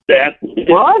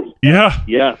 What? Yeah.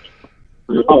 Yeah.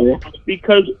 Oh, yeah.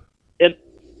 Because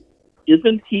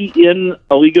isn't he in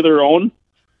A League of Their Own?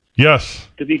 Yes.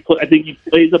 Because I think he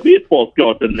plays a baseball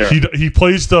scout in there. He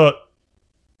plays the.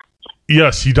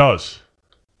 Yes, he does.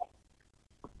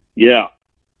 Yeah.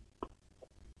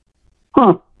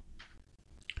 Huh.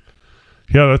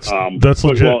 Yeah, that's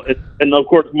legit. Well, and of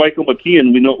course, Michael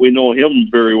McKean, we know him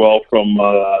very well from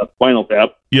Spinal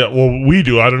Tap. Yeah, well, we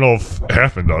do. I don't know if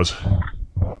Haffen does.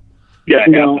 Yeah,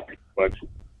 No. but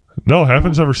No,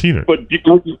 Haffen's never seen it. but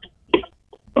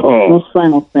No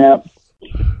Spinal Tap.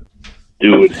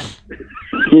 dude,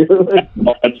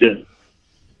 watch it.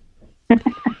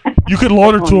 You could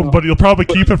loan it to him, but he'll probably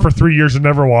keep it for 3 years and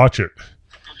never watch it.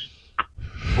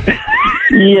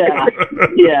 Yeah.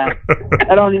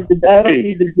 I don't need the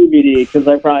DVD because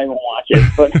I probably won't watch it.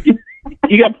 But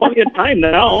You got plenty of time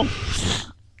now.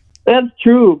 that's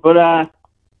true. But I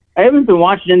haven't been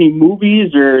watching any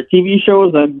movies or TV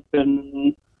shows. I've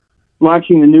been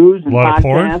watching the news and A lot of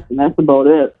porn? podcasts, and that's about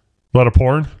it. A lot of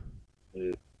porn?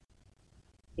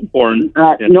 Porn.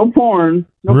 No porn.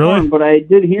 No Really? porn. But I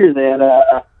did hear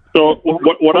that. So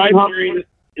what I'm hearing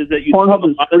is that you Pornhub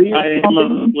is free or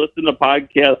I'm listen to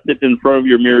podcasts sitting in front of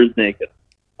your mirrors naked.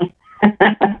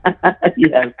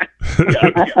 Yes.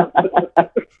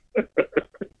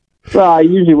 Well, I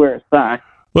usually wear a sock.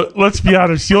 Let's be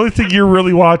honest. The only thing you're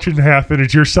really watching, Haffen,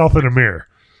 is yourself in a mirror.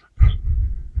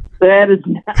 That is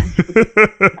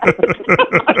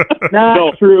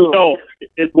not true. No,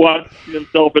 it's watching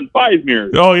himself in 5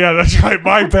 mirrors. Oh, yeah, that's right.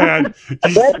 My bad.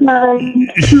 That's not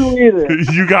true either.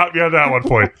 You got me on that one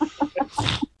point.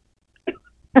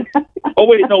 Oh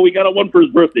wait, no, we got a one for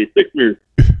his birthday. 6 mirrors.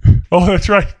 Oh, that's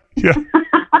right. Yeah.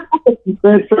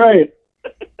 That's right.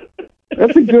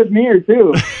 That's a good mirror,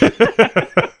 too.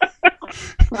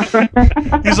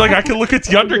 He's like, I can look at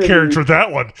the undercarriage with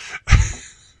that one.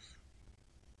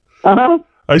 Uh-huh.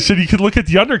 I said you could look at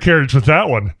the undercarriage with that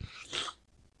one.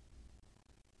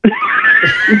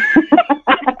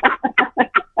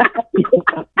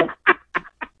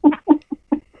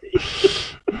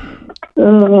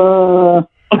 Oh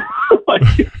my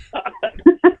God.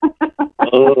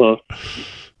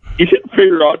 You should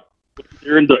figure out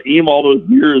you're to aim all those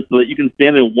mirrors so that you can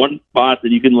stand in one spot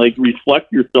and you can like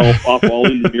reflect yourself off all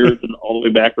these mirrors and all the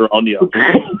way back around you.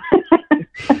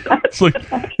 It's like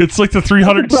the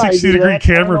 360 degree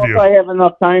camera I don't view. know if I have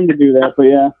enough time to do that, but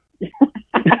yeah.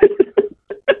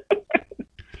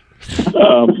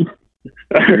 All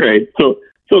right. So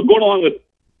going along with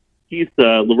Keith,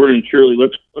 Laverne and Shirley,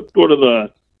 let's go to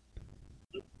the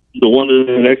one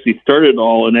that actually started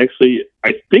all, and actually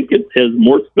I think it has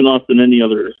more spin-offs than any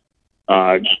other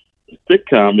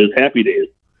sitcom is Happy Days.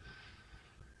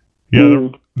 Yeah,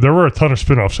 there were a ton of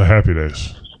spin-offs of Happy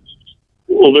Days.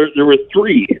 Well, there were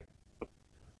three.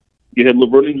 You had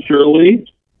Laverne and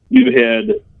Shirley, you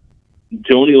had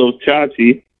Joni Loves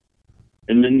Chachi,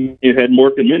 and then you had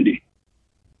Mork and Mindy.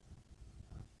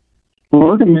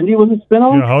 Mork and Mindy was a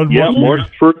spinoff? Yeah, how did Yeah, Mork-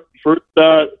 Mork's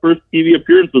first TV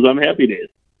appearance was on Happy Days.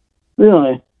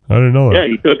 Really? I didn't know that. Yeah,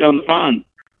 he took on the Fonz.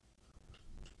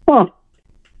 Huh.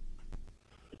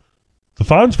 The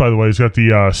Fonz, by the way, has got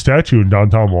the statue in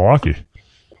downtown Milwaukee.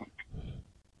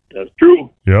 That's true.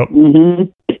 Yep.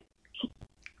 Mm-hmm.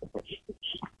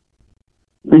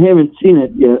 I haven't seen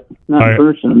it yet. Not in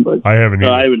person, but... I haven't No,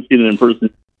 either. I haven't seen it in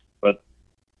person, but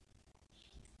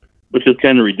which is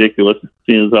kind of ridiculous,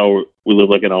 seeing as how we live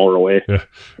like an hour away. Yeah.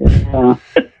 Yeah.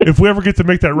 If we ever get to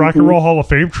make that Rock and Roll Hall of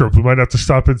Fame trip, we might have to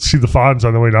stop and see the Fonz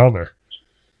on the way down there.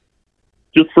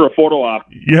 Just for a photo op.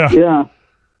 Yeah. Yeah.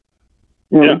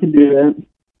 Yeah, we can do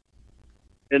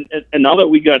that. And now that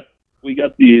we got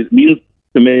the means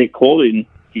to make clothing,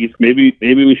 Keith, maybe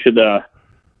we should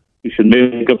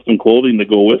make up some clothing to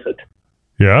go with it.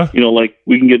 Yeah. You know, like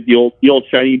we can get the old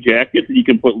shiny jacket that you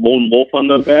can put Lone Wolf on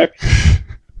the back.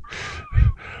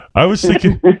 I was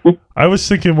thinking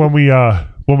when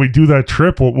we do that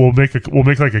trip, we'll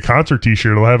make like a concert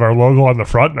T-shirt. It'll have our logo on the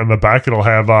front, and on the back it'll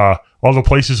have all the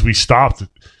places we stopped.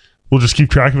 We'll just keep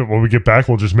track of it. When we get back,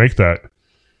 we'll just make that.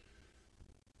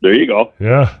 There you go.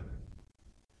 Yeah.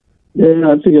 Yeah,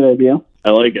 that's a good idea. I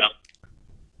like it.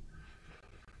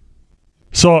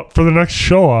 So for the next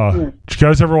show, did you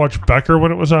guys ever watch Becker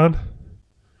when it was on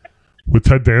with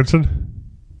Ted Danson,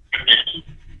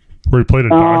 where he played a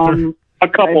doctor? A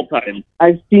couple times.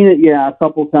 I've seen it, yeah, a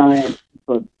couple times,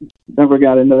 but never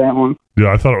got into that one.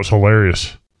 Yeah, I thought it was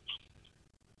hilarious.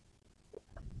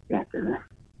 Becker.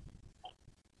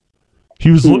 He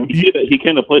was He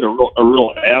kind of played a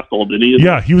real asshole, didn't he?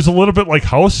 yeah, he was a little bit like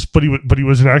House, but he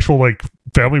was an actual like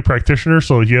family practitioner,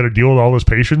 so he had to deal with all his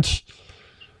patients.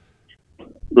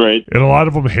 Right. And a lot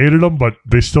of them hated him, but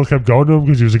they still kept going to him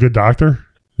because he was a good doctor.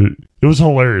 It was a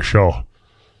hilarious show.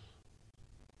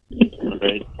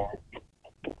 Right.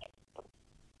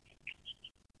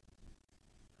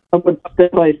 How about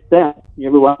Step by Step? You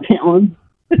ever watch that one?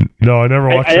 No, I never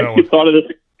watched I that actually one. thought of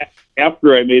this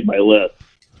after I made my list.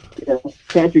 Yeah.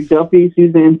 Patrick Duffy,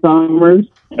 Suzanne Somers.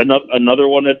 Another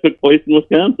one that took place in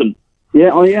Wisconsin. Yeah,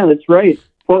 oh yeah, that's right.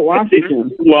 Fort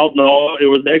Washington. Well, no, it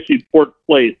was actually Fort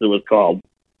Place. It was called.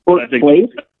 Fort I think Place?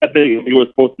 it was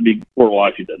supposed to be Fort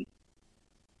Washington.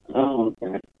 Oh,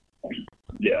 okay.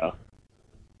 Yeah.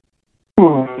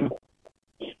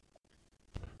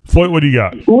 Floyd, what do you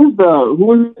got? Who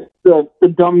was the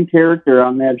dumb character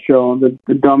on that show?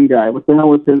 The dumb guy. What the hell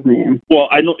was his name? Well,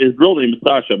 I know his real name is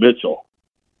Sasha Mitchell.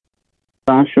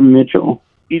 Sasha Mitchell.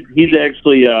 He's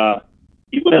actually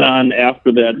he went on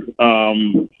after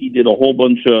that. He did a whole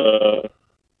bunch of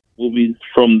movies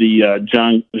from the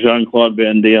Jean-Claude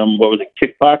Van Damme. What was it,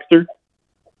 Kickboxer?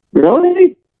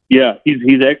 Really? Yeah,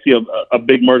 he's actually a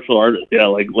big martial artist. Yeah,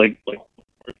 like martial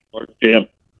arts champ.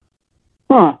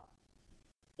 Huh.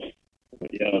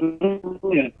 Yeah.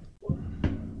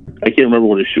 I can't remember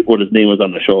what his name was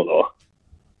on the show though.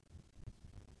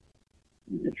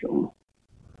 Mitchell.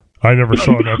 I never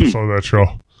saw an episode of that show.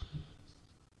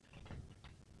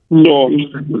 So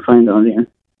We'll find out here.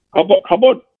 how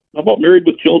about Married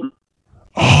with Children?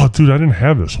 Oh, dude, I didn't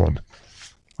have this one.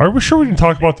 Are we sure we didn't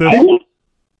talk about this?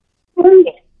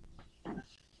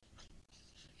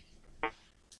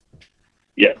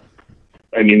 Yeah,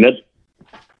 I mean that's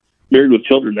Married with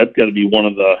Children. That's got to be one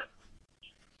of the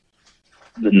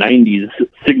 '90s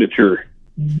signature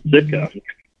sitcoms.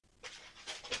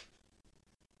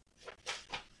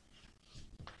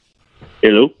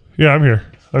 Hello. Yeah, I'm here.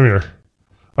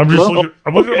 I'm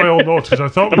looking at my old notes because I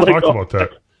thought we talked about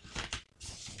that.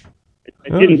 I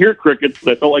didn't hear crickets,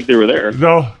 but I felt like they were there.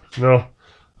 No,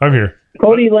 I'm here.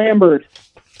 Cody Lambert.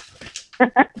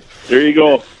 There you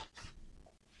go.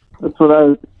 That's what I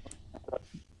was.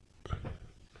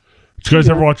 Did you guys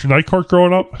ever watch Night Court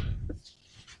growing up?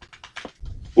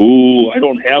 Ooh, I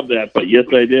don't have that, but yes,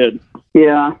 I did.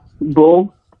 Yeah.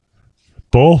 Bull.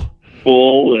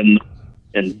 Bull?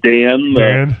 And Dan.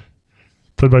 Dan?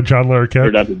 Played by John Or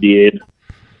Larroquette? not the DA.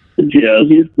 Yes.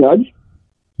 He's judge.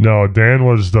 No, Dan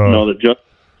was the... No, the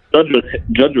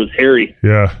judge was Harry.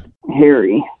 Yeah.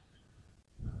 Harry.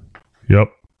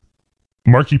 Yep.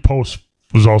 Marky Post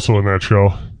was also in that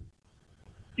show.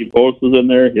 He Post was in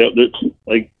there. Yep.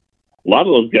 Like a lot of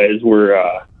those guys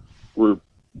were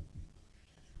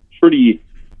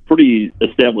pretty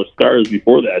established stars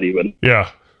before that even. Yeah.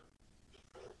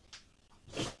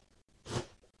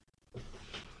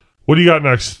 What do you got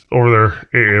next over there,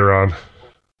 Aaron?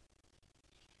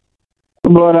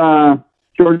 But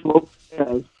George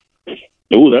Lopez.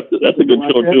 Oh, that's a good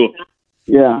show too.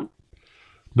 Yeah.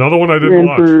 Another one I didn't Ran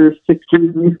watch. for 6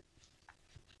 seasons.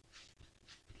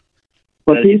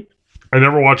 What piece? I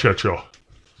never watched that show.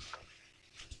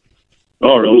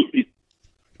 Oh, really? You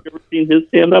ever seen his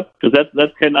stand up? Because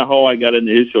that's kind of how I got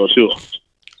into his show too.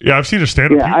 Yeah, I've seen a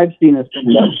stand-up. Yeah, I've seen it.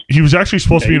 He was actually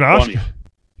supposed to be in he's Oshkosh.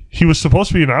 He was supposed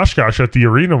to be in Oshkosh at the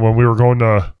arena when we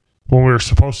were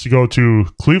supposed to go to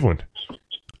Cleveland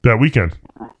that weekend.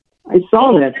 I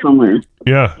saw that somewhere.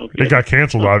 Yeah, Okay. it got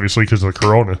canceled obviously because of the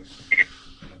corona.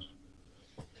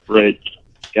 Right.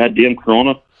 Goddamn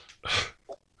Corona.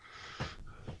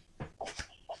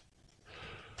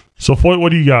 So, Floyd, what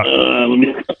do you got? Let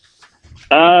me.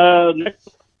 Next,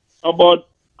 how about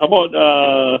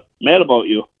Mad About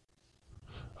You?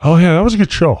 Oh yeah, that was a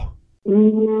good show.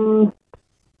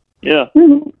 Yeah.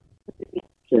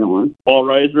 One. Paul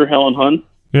Reiser, Helen Hunt.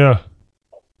 Yeah,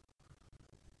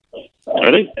 I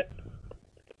think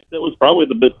that was probably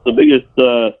the biggest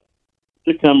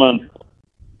sitcom on.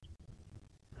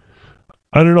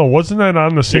 I don't know. Wasn't that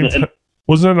on the same?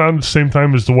 Wasn't that on the same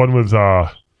time as the one with?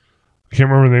 I can't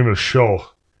remember the name of the show,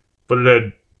 but it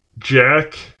had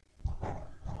Jack.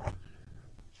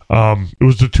 It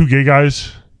was the two gay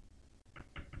guys.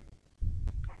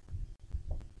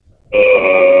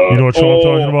 You know what show I'm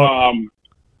talking about?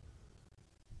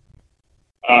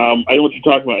 I know what you're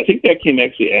talking about. I think that came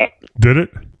actually after, Did it?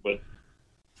 but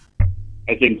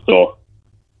I think so.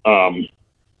 What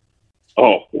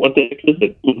the heck is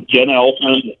it? With Jen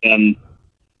Elfman and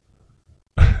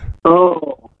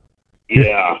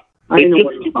yeah. I know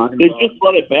what you're talking They about. just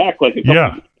run it back like a couple.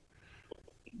 Yeah.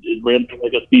 It ran for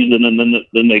like a season, and then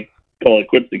they call it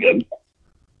quits again.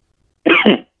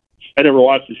 I never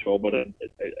watched the show, but I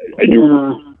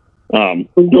do. I'm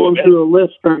going through a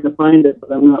list trying to find it,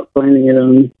 but I'm not finding it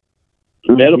on.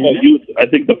 Mad About You. I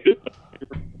think the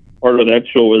part of that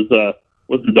show was the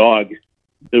dog.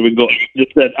 They would go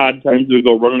just at odd times. They would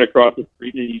go running across the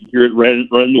street, and you'd hear it run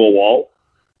into a wall.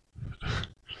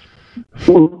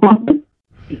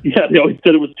 Yeah, they always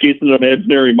said it was chasing an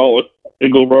imaginary mouse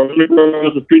and go running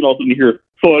across the street, and all of a sudden you hear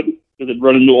foot because it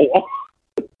run into a wall.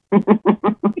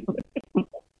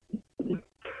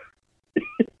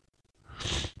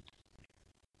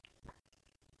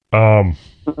 I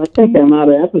think I'm out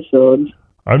of episodes.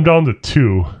 I'm down to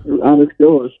 2. Out of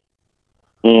shows.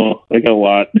 Oh, I got a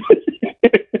lot.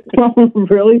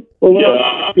 Really? Well,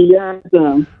 Yeah.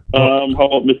 how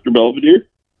about Mr. Belvedere?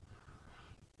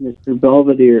 Mr.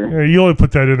 Belvedere. Yeah, you only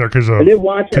put that in there because I did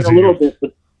watch it a little bit,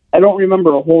 but I don't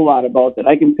remember a whole lot about it.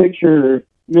 I can picture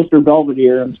Mr.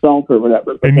 Belvedere himself or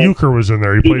whatever. And Euchre was in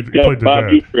there. He played the Bob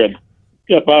dad. Euchre.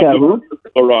 Yeah, Bob Yeah, Euchre.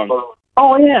 Go wrong.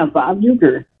 Oh, yeah, Bob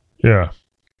Euchre. Yeah.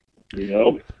 You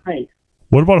know? Right.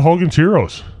 What about Hogan's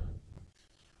Heroes?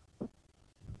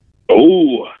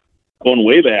 Oh, going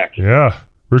way back. Yeah.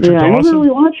 Richard Yeah, I Dawson? never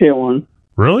really watched that one.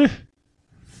 Really?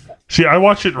 See, I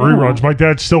watch it in reruns. My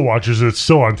dad still watches it. It's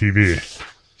still on TV.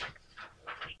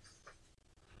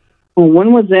 Well,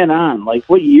 when was that on? Like,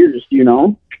 what years, do you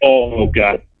know? Oh,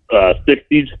 God.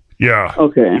 60s. Yeah.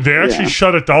 Okay. They actually yeah.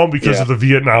 shut it down because of the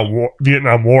Vietnam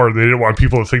War. They didn't want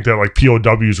people to think that like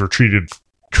POWs were treated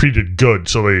good,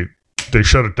 so they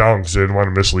shut it down because they didn't want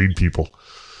to mislead people.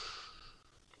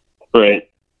 Right.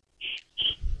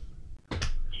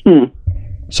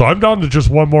 So I'm down to just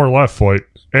one more left, Floyd,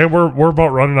 and we're about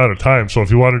running out of time. So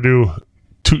if you want to do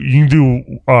two, you can do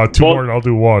two more, and I'll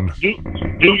do one. Do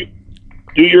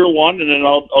your one, and then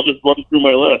I'll just run through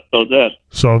my list. How's that?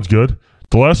 Sounds good.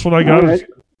 The last one I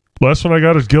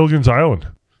got is Gilligan's Island.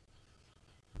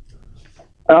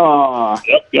 Oh,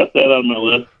 Yep, got that on my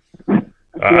list.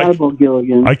 I forgot about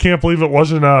Gilligan. I can't believe it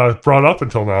wasn't brought up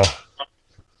until now.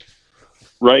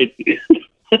 Right.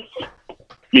 I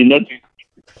mean,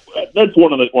 that's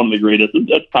one of the greatest.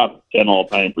 That's top 10 all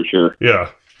time for sure. Yeah,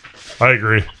 I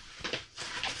agree.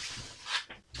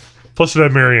 Plus, it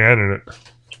had Mary Ann in it.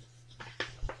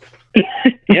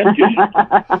 And Ginger.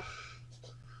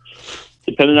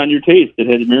 Depending on your taste, it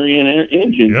had Mary Ann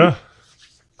and Ginger. Yeah.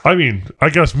 I mean, I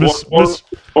guess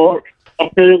Or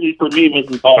apparently for me,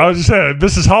 Mrs. Hall. I was just saying,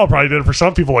 Mrs. Hall probably did it for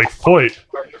some people like Floyd.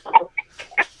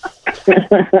 Shut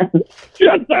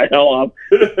the hell up.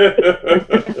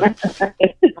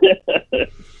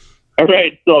 All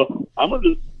right, so I'm going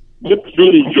to get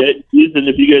through these guys, and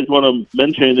if you guys want to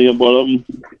mention anything about them,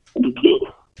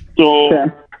 so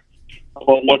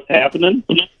about what's happening.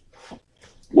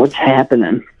 What's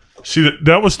happening? See,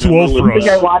 that was too old for I think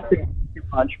I us. watched it too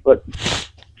much, but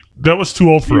That was too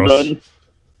old for us.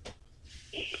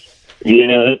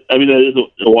 Yeah, I mean, that is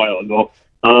a while ago.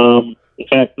 The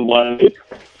Fact of Life,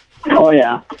 Oh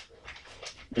yeah.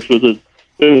 which was a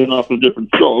spin off of different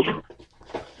shows.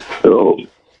 So,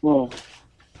 Well,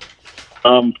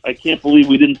 I can't believe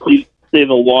we didn't say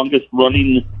the longest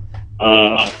running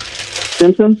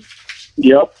Simpsons.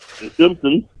 Yep. The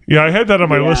Simpsons. Yeah, I had that on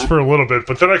my Yeah. list for a little bit,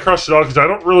 but then I crossed it out because I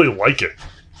don't really like it.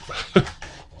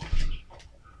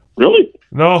 Really?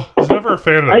 No, I was never a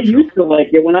fan of that. I used to like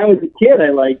it when I was a kid. I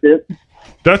liked it.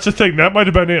 That's the thing. That might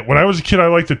have been it. When I was a kid, I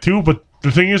liked it too, but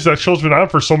the thing is that show's been on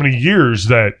for so many years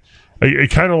that it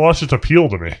kind of lost its appeal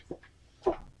to me.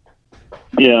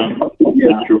 Yeah,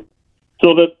 that's true.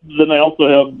 So then I also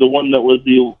have the one that was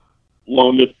the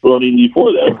longest running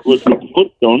before that was the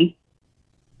Flintstones.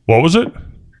 What was it?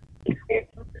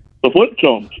 The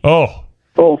Flintstones. Oh.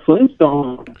 Oh,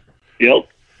 Flintstone. Yep.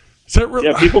 Is that real?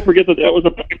 Yeah, people forget that was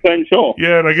a primetime show.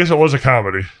 Yeah, and I guess it was a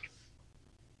comedy.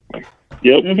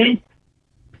 Yep.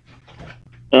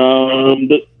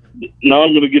 Now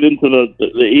I'm going to get into the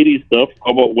 80s stuff.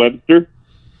 How about Webster?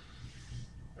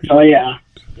 Oh yeah.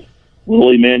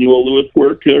 Little Emmanuel Lewis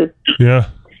work here. Yeah.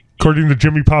 According to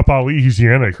Jimmy Pop Ali, he's the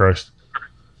Antichrist.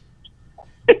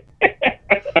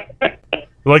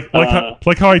 like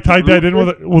how I tied that in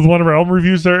with one of our album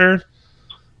reviews there, Aaron?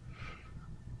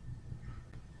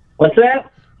 What's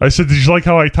that? I said, did you like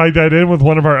how I tied that in with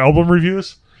one of our album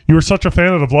reviews? You were such a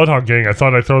fan of the Bloodhound Gang, I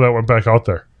thought I'd throw that one back out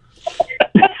there.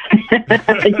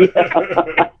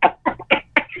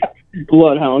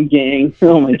 Bloodhound Gang.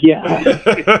 Oh my god.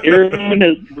 Aaron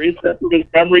has erased that from his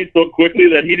memory so quickly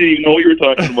that he didn't even know what you were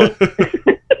talking about.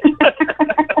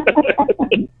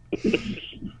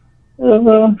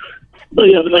 So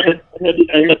yeah, then I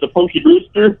had the Punky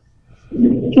Brewster.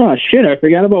 Oh shit! I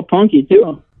forgot about Punky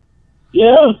too.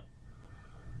 Yeah.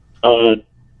 You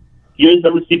guys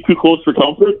ever see Too Close for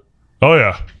Comfort? Oh,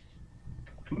 yeah.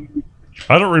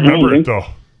 I don't remember it, though.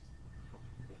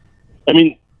 I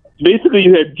mean, basically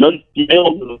you had Judge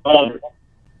Mails as a father.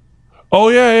 Oh,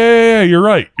 yeah. You're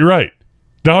right.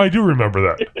 Now I do remember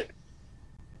that.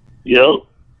 Yep.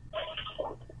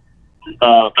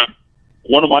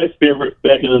 One of my favorites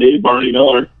back in the day, Barney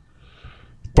Miller.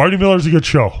 Barney Miller's a good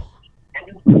show.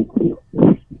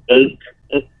 It's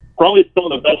probably some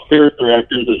of the best character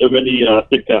actors of any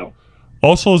sitcom.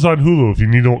 Also is on Hulu if you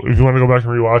want to go back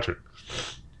and rewatch it.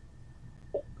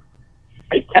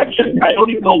 I catch it. I don't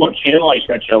even know what channel I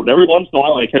catch it. Every once in a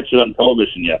while I catch it on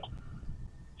television yet.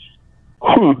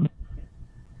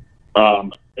 I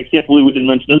can't believe we didn't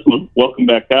mention this one. Welcome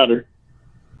Back, Cotter.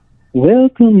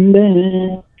 Welcome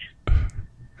back.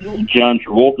 John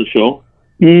Travolta show.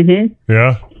 Mm-hmm.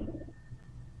 Yeah.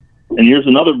 And here's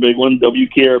another big one,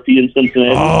 WKRP in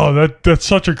Cincinnati. Oh, that's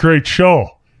such a great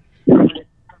show.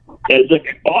 It's an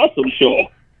awesome show.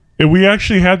 And we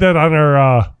actually had that on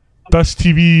our Best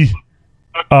TV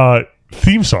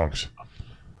theme songs.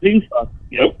 Theme song.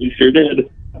 Yep, we sure did.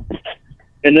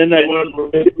 And then I went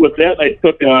with that. I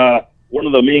took one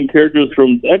of the main characters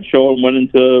from that show and went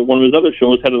into one of his other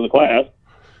shows, Head of the Class.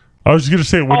 I was going to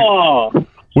say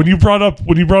when you brought up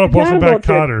Welcome Back,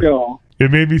 Cotter,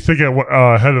 it made me think of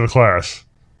Head of the Class.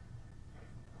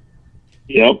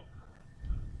 Yep.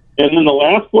 And then the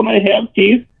last one I have,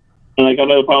 Keith, and I got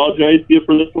to apologize to you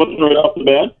for this one right off the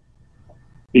bat,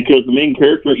 because the main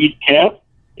character eats cat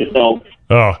is Elf.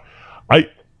 Oh,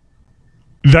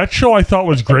 that show I thought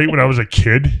was great when I was a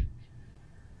kid,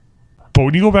 but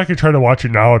when you go back and try to watch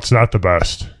it now, it's not the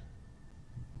best.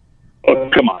 Oh,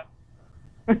 come on.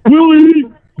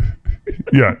 Willie!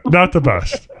 Yeah, not the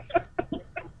best.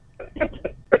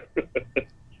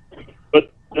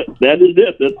 But that is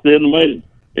it. That's the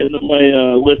end of my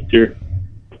list here.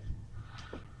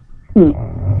 All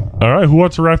right, who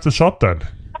wants to wrap this up then?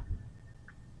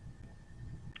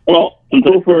 Well,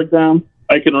 Go for it, Dom.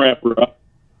 I can wrap her up.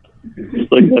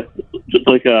 Just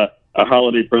like a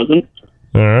holiday present.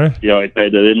 All right. Yeah, I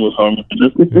tied that in with how much it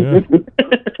is.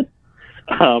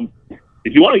 Yeah.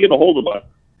 If you want to get a hold of us,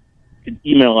 you can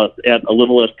email us at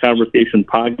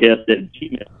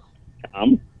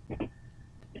alittlessconversation@gmail.com.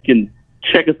 You can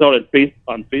check us out on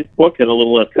Facebook at A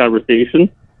Little Less Conversation.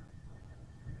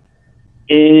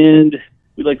 And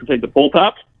we'd like to thank the Pull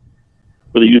Tops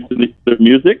for the use of their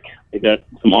music. They got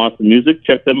some awesome music.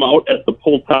 Check them out at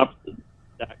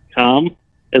thepulltops.com,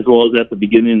 as well as at the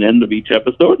beginning and end of each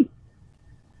episode.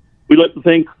 We'd like to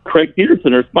thank Craig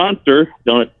Peterson, our sponsor,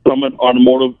 down at Summit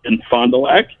Automotive in Fond du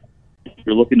Lac. If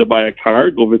you're looking to buy a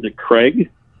car, go visit Craig.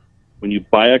 When you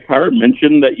buy a car,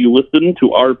 mention that you listen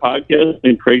to our podcast,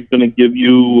 and Craig's going to give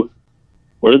you,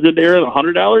 what is it, Aaron,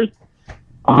 $100?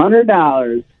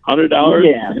 $100. $100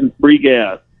 Yeah. and free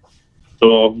gas.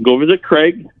 So go visit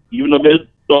Craig, even if it's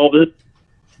all this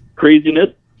craziness,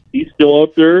 he's still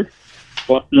out there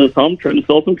busting his hump, trying to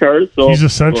sell some cars. So He's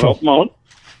essential. we'll help him out.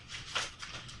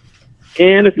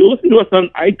 And if you listen to us on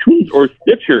iTunes or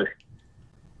Stitcher,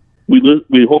 we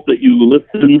hope that you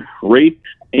listen, rate,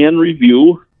 and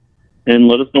review, and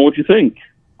let us know what you think.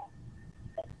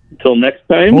 Until next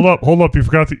time. Hold up. You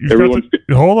forgot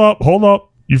hold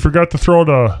up. You forgot to throw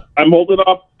the. I'm holding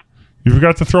up. You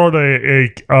forgot to throw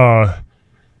a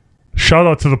shout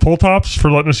out to the Pull Tops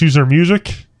for letting us use their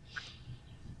music.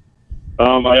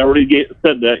 I already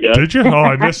said that, yeah. Did you? Oh,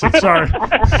 I missed it. Sorry.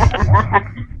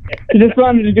 I just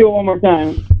wanted to do it one more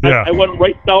time. Yeah. I went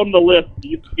right down the list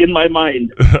in my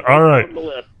mind. All right. Down the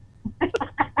list.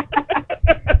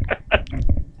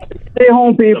 Stay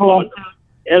home, people.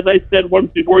 As I said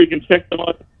once before, you can check them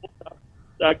out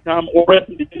at .com or at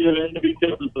the end of each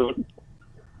episode.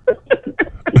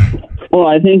 Well,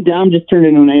 I think Dom just turned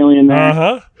into an alien there.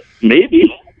 Uh-huh.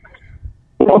 Maybe.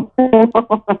 All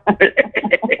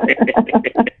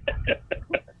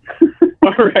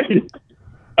right.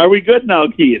 Are we good now,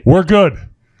 Keith? We're good.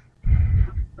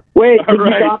 Wait, All did you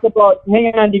right. talk about...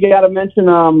 Hang on, you got to mention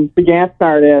the gas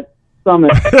card at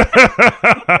Summit.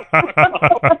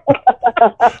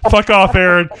 Fuck off,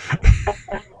 Aaron.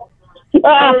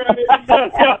 All right.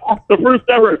 Yeah. The first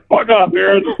ever. Fuck off,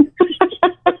 Aaron.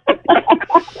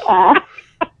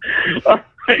 All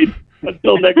right.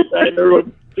 Until next time,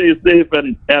 everyone stay safe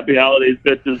and happy holidays,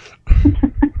 bitches.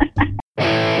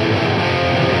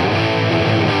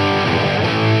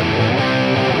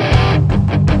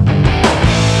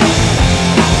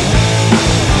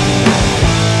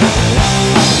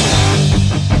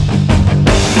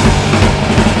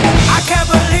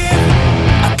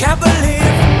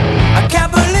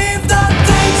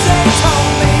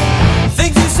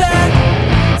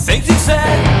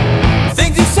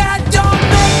 Things you said don't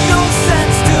make no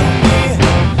sense to me.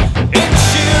 It's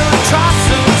sheer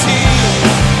atrocity.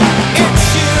 It's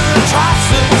sheer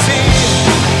atrocity.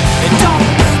 It don't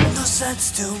make no sense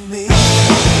to me.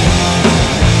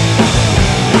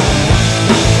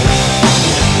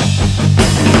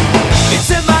 It's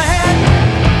in my head.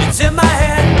 It's in my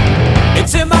head.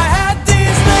 It's in my head.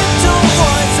 These little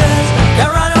voices that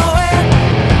run away,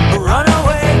 run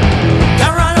away,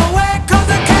 that run away 'cause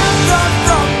I can't run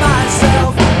from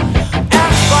myself.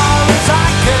 As far as I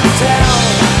can tell,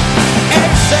 a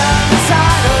cell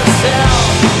inside a cell.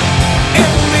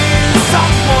 It means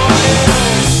someone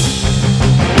else.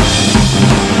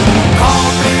 Call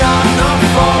me on the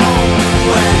phone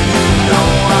when you know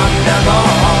I'm never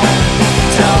home.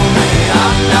 Tell me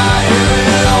I'm not